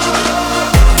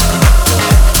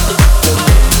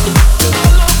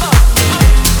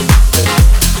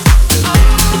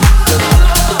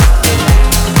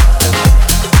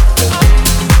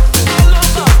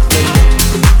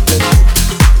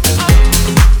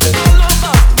 All of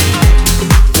us.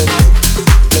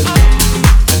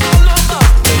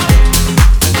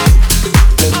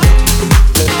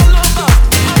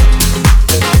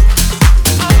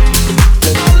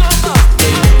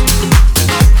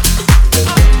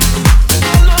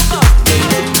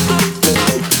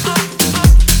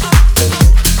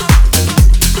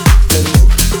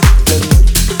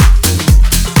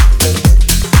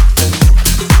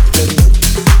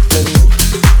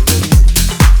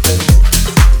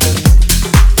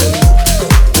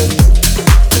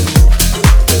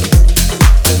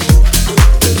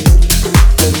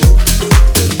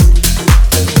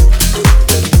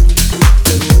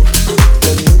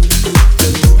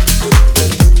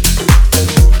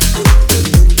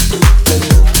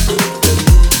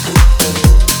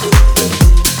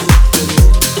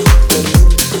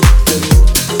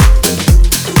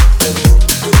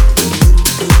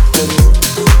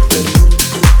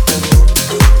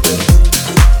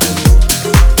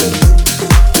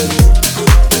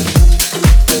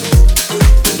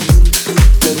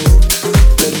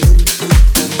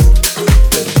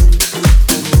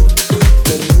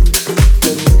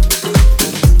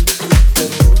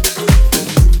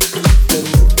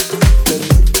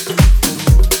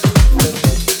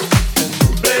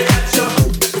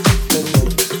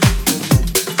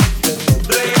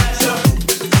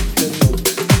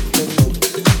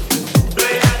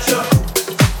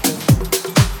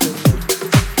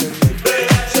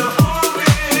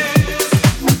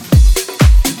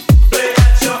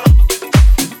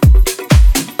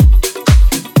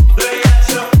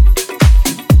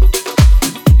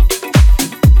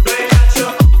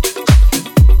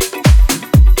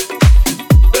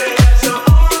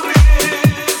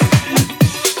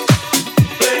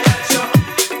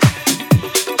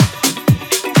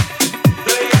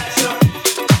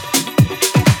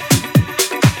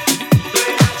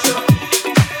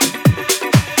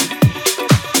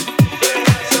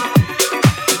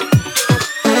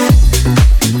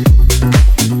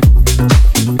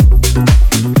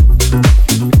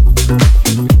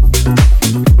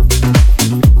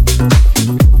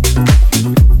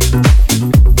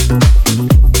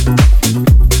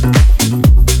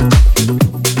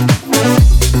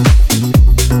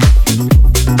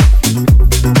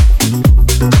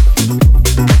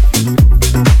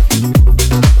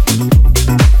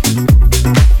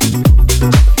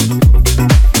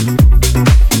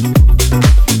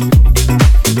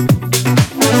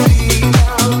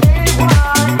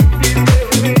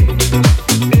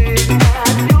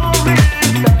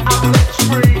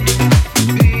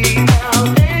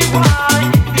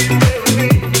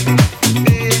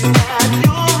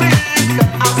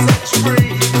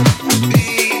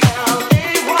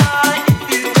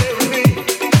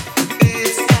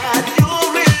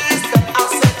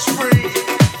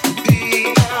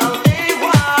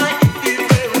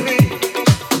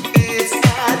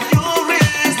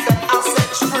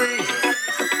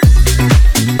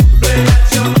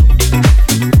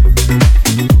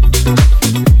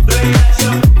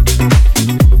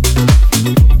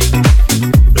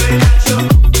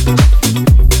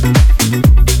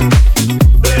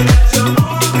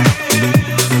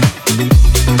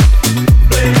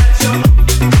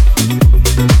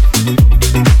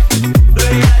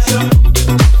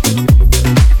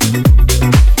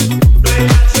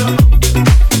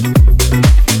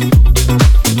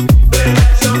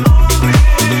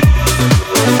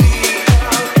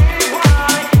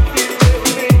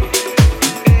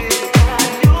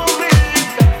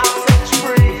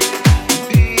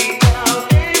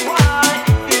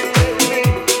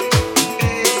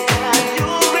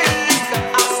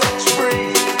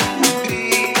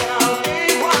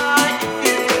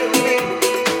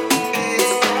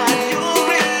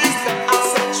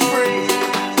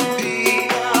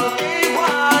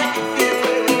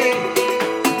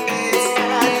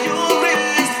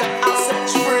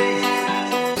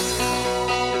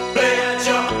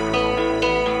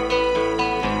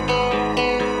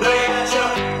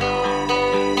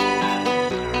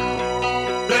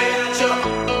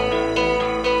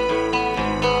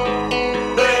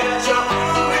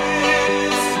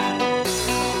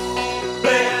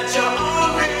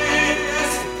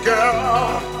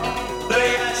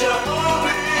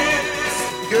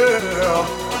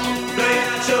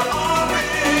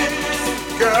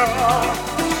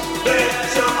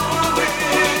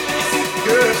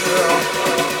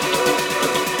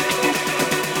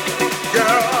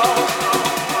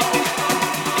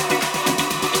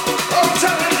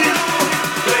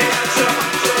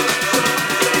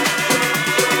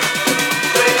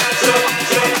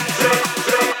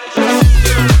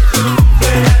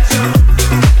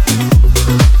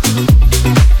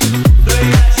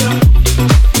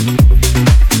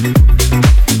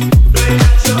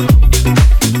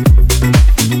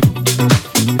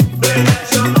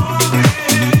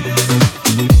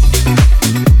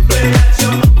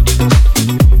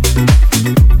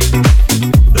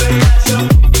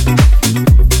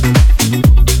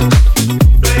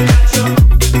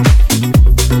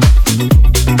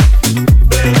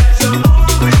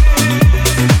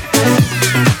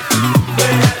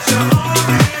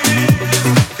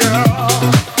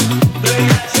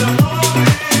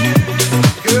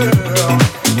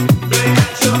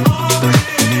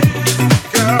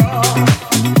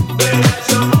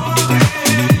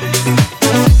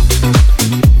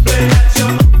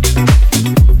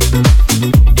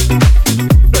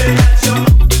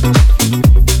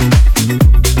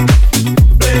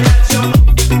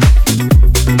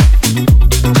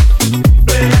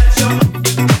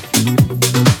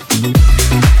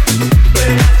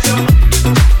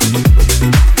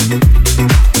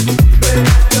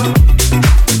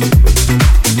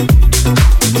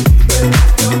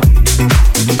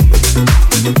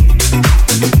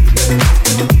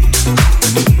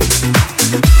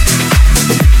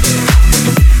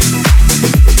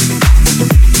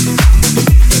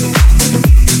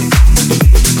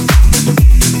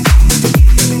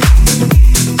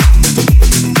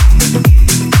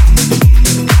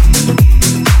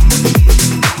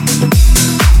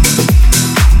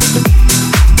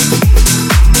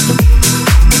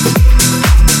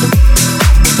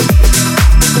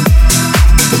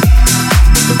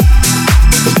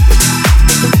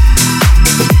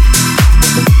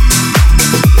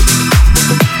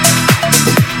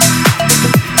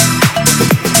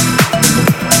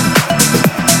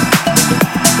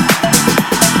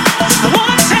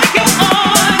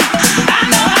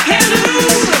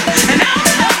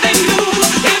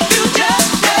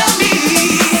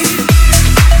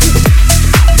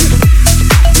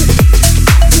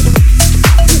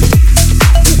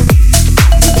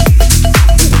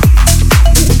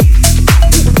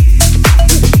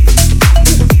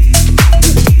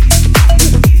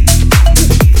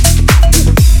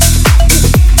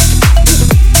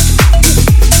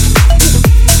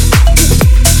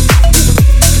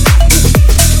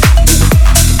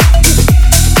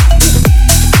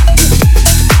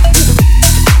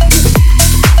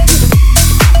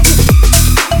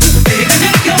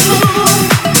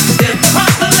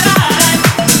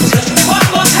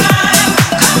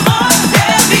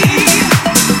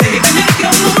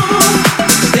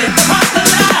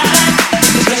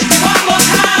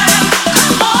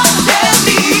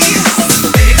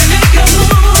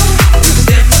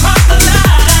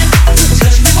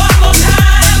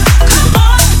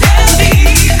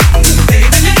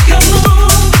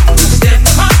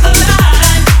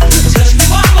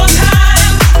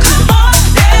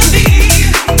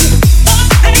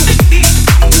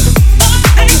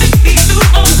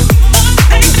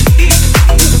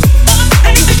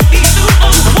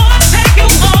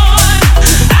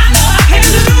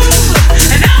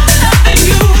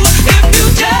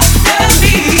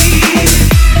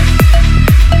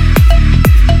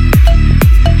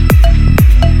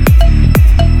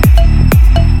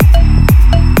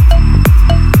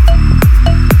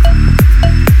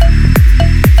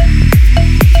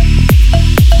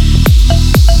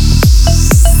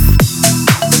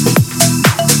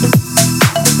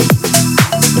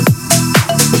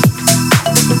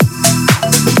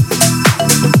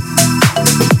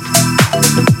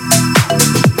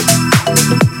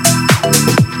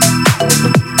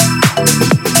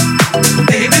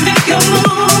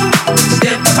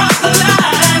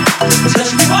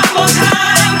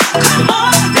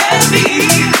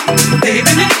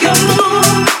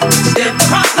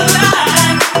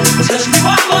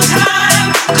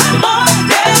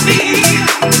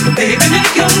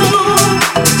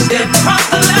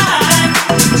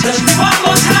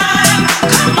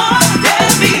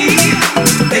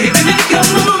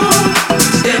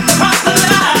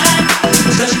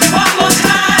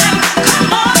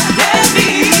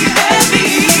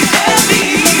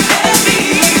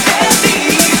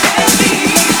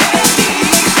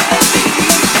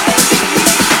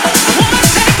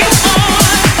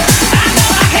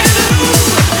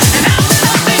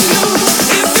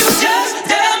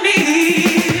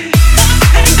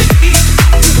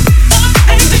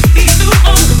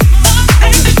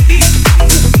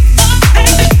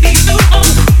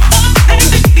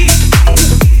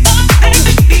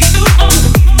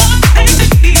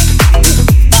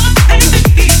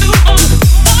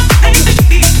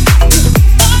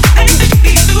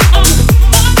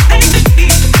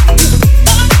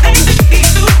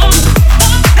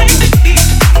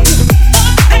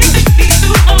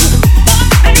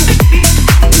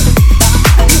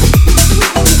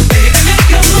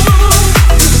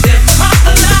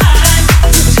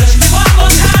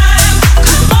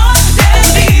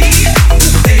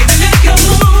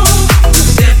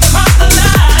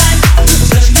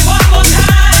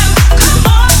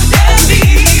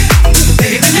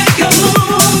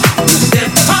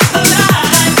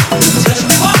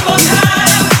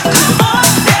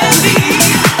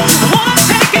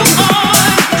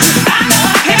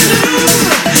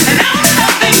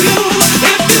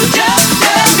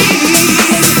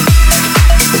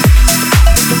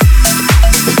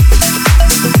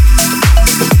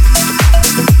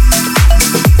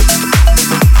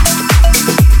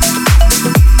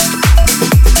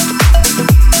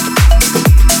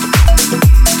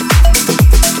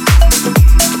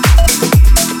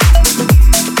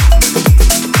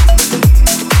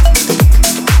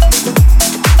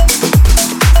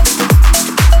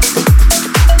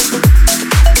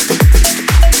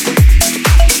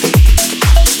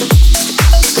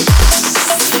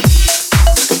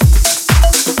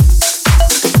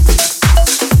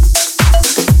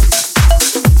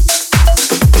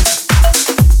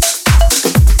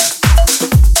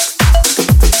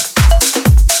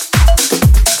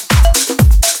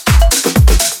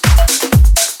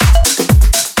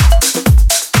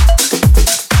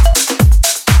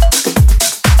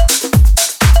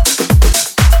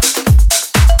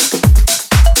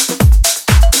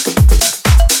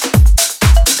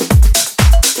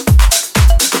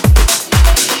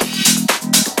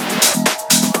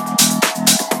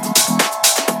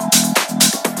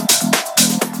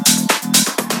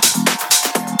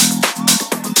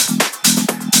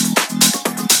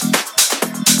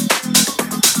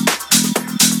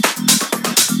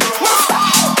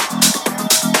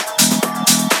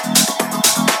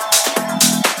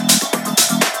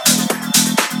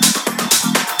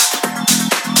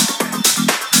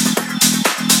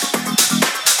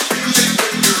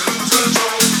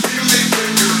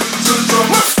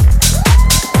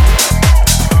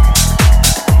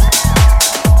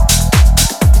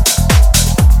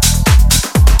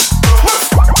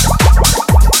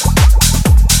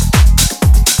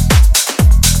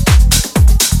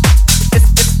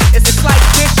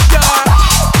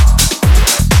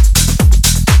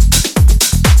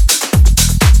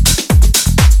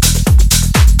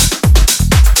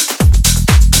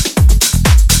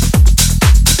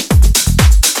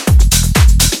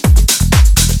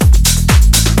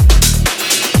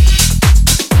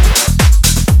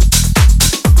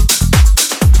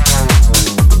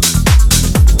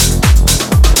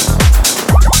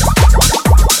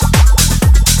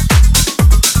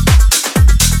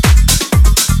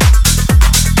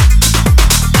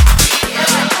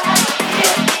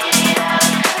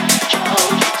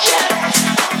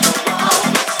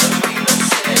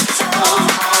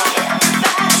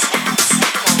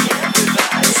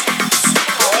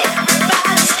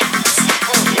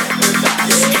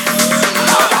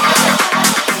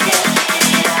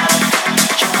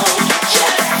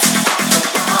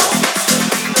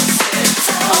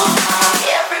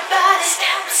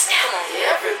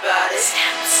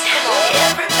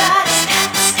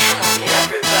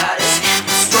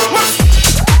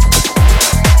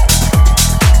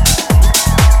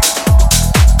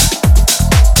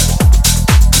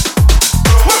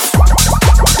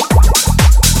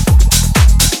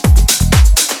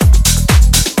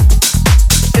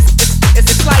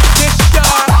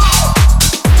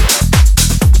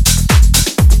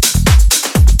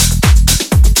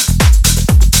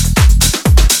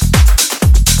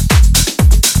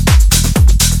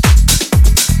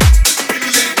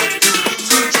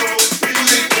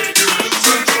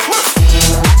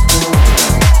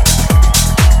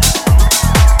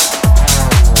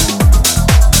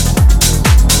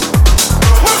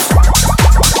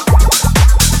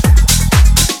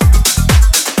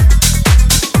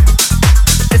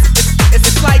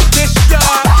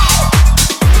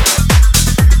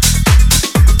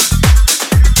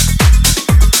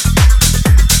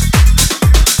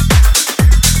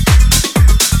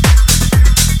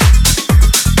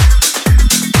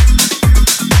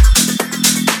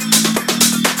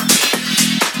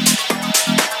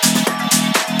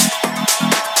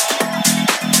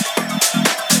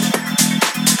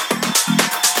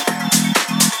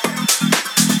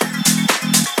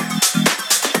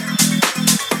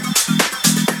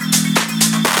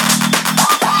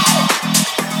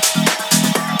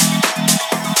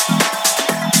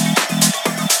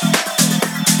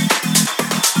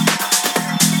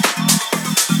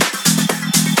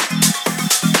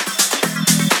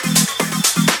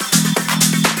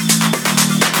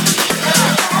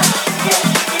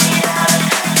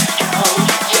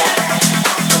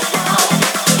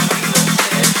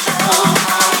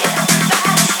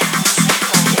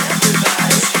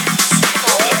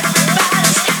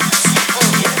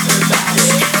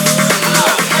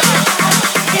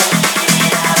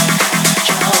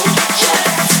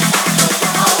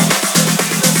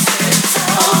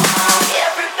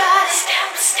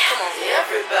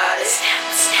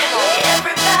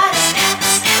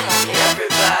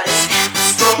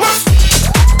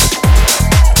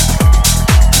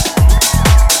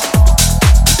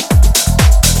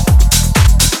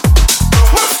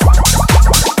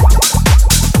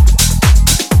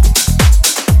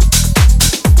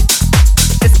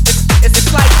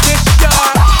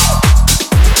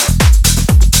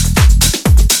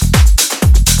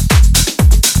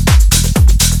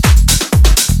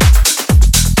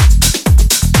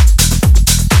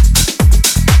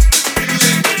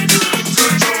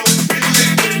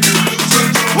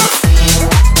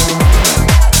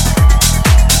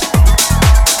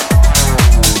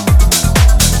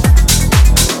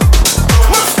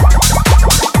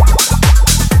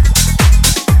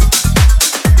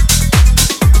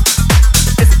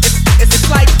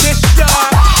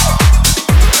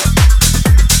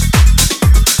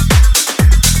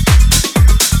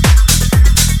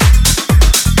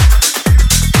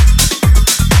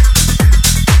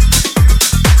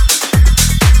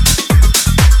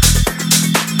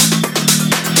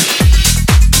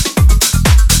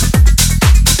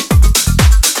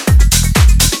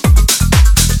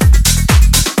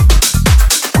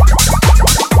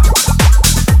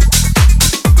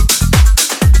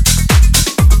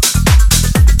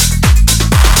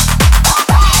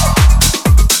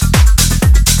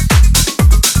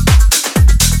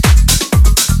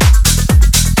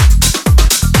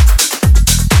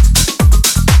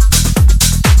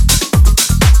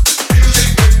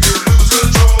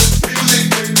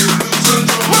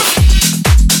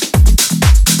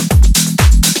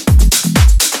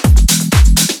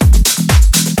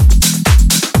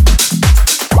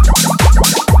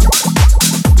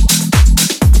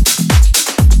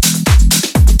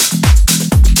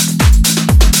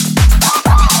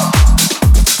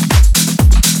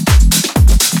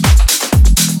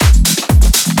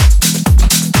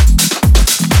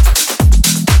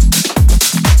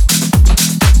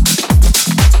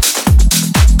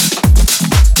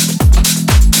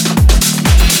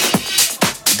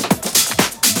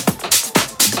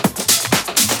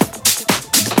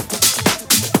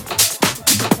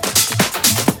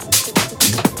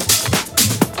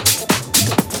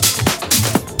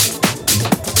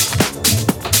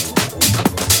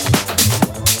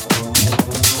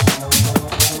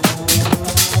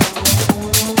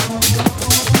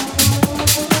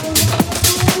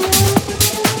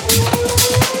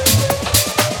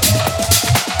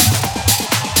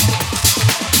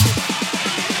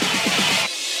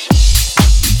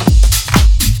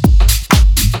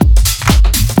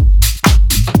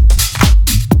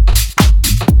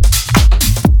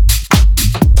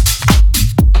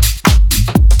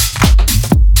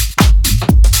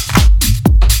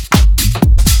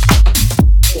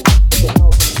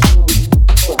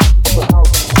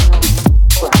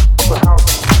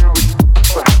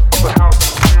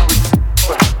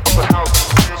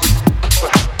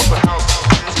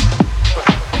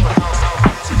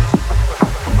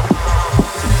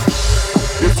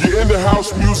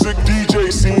 house music,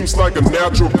 DJ seems like a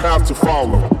natural path to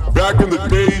follow. Back in the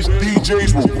days,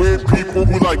 DJs were weird people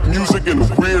who liked music in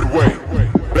a weird way.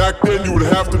 Back then, you would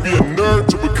have to be a nerd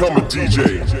to become a DJ.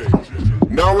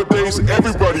 Nowadays,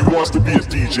 everybody wants to be a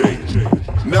DJ.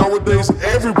 Nowadays,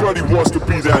 everybody wants to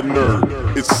be that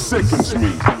nerd. It sickens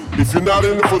me. If you're not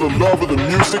in it for the love of the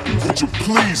music, would you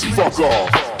please fuck off?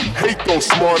 Hate those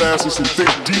smartasses who think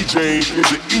DJing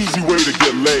is an easy way to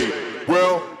get laid.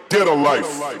 Well, get a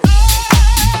life.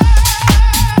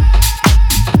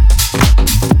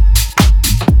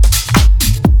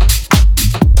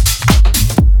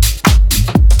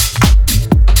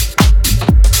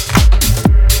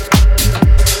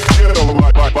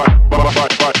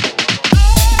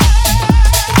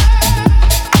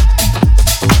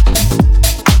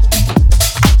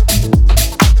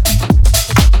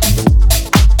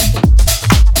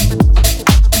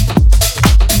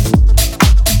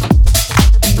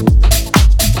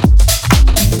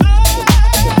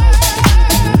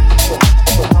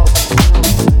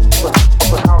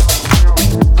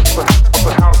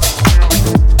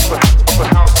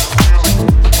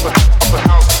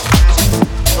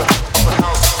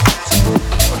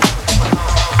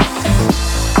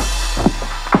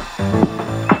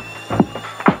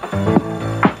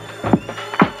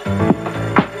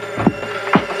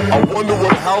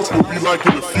 Will be like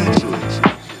in the future.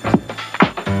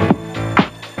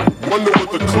 Wonder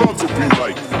what the clubs will be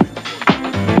like.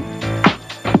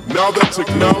 Now that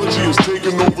technology has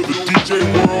taken over the DJ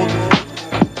world,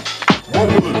 what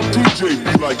will a DJ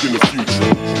be like in the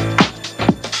future?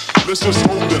 Let's just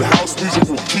hope that house music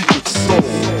will keep its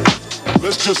soul.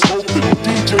 Let's just hope that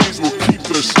DJs will keep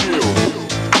their skills.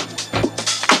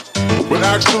 But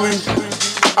actually,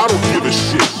 I don't give a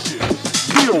shit.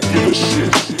 We don't give a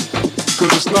shit.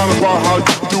 Cause it's not about how you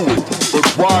do it, but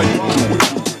why you do it.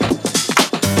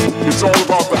 It's all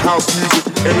about the house music,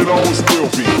 and it always will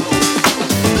be.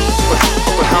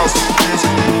 The house music,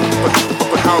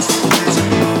 the house music,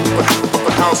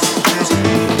 the house music, the house music,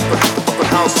 the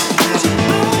house music,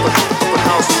 the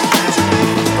house music,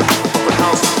 the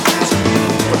house music, the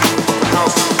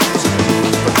house music.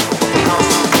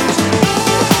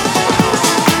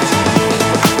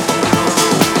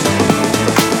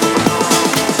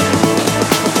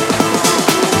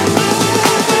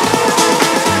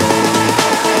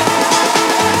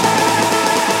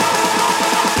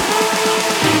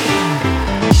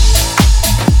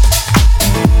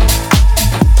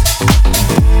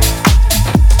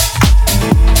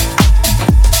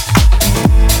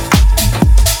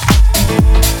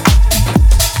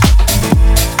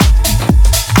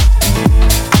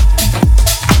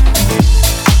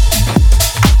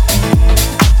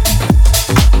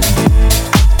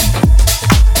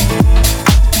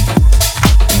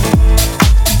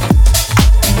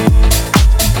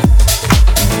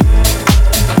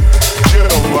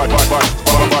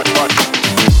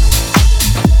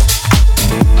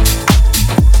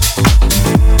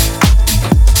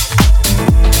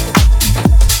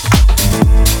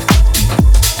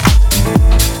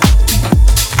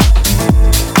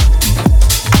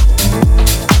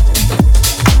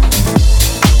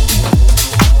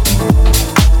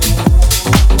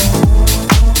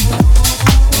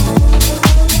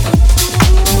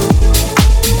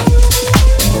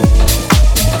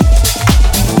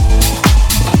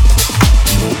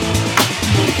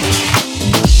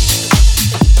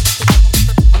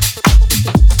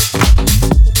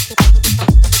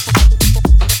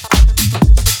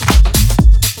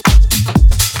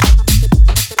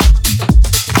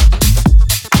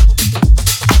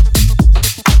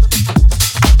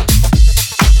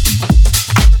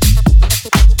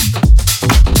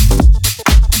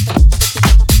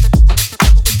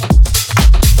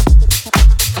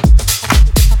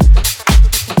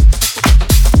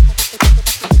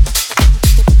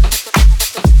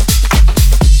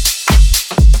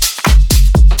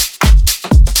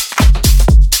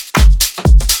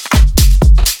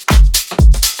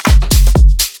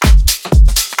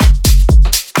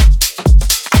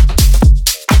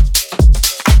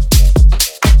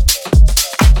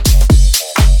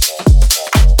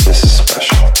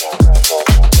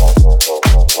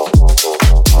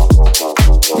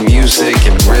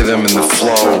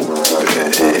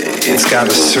 got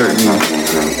a certain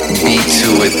beat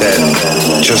to it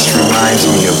that just reminds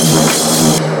me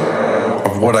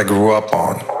of what I grew up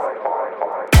on.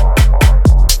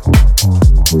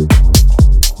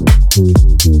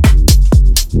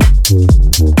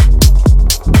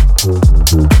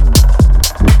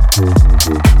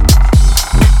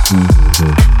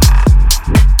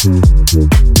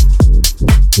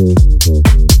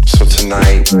 So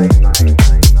tonight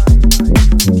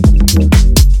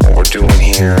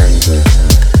here and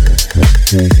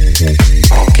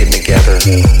all getting together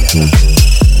to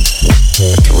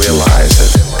realize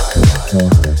that,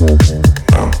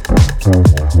 oh,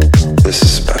 this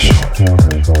is special.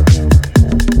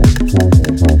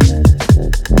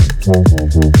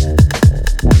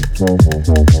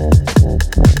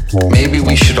 Maybe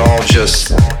we should all just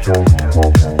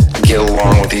get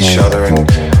along with each other and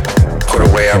put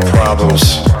away our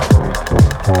problems.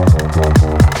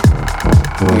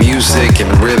 Music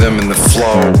and rhythm and the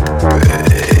flow,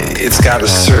 it's got a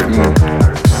certain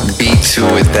beat to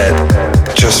it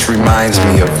that just reminds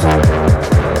me of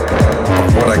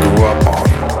what I grew up on.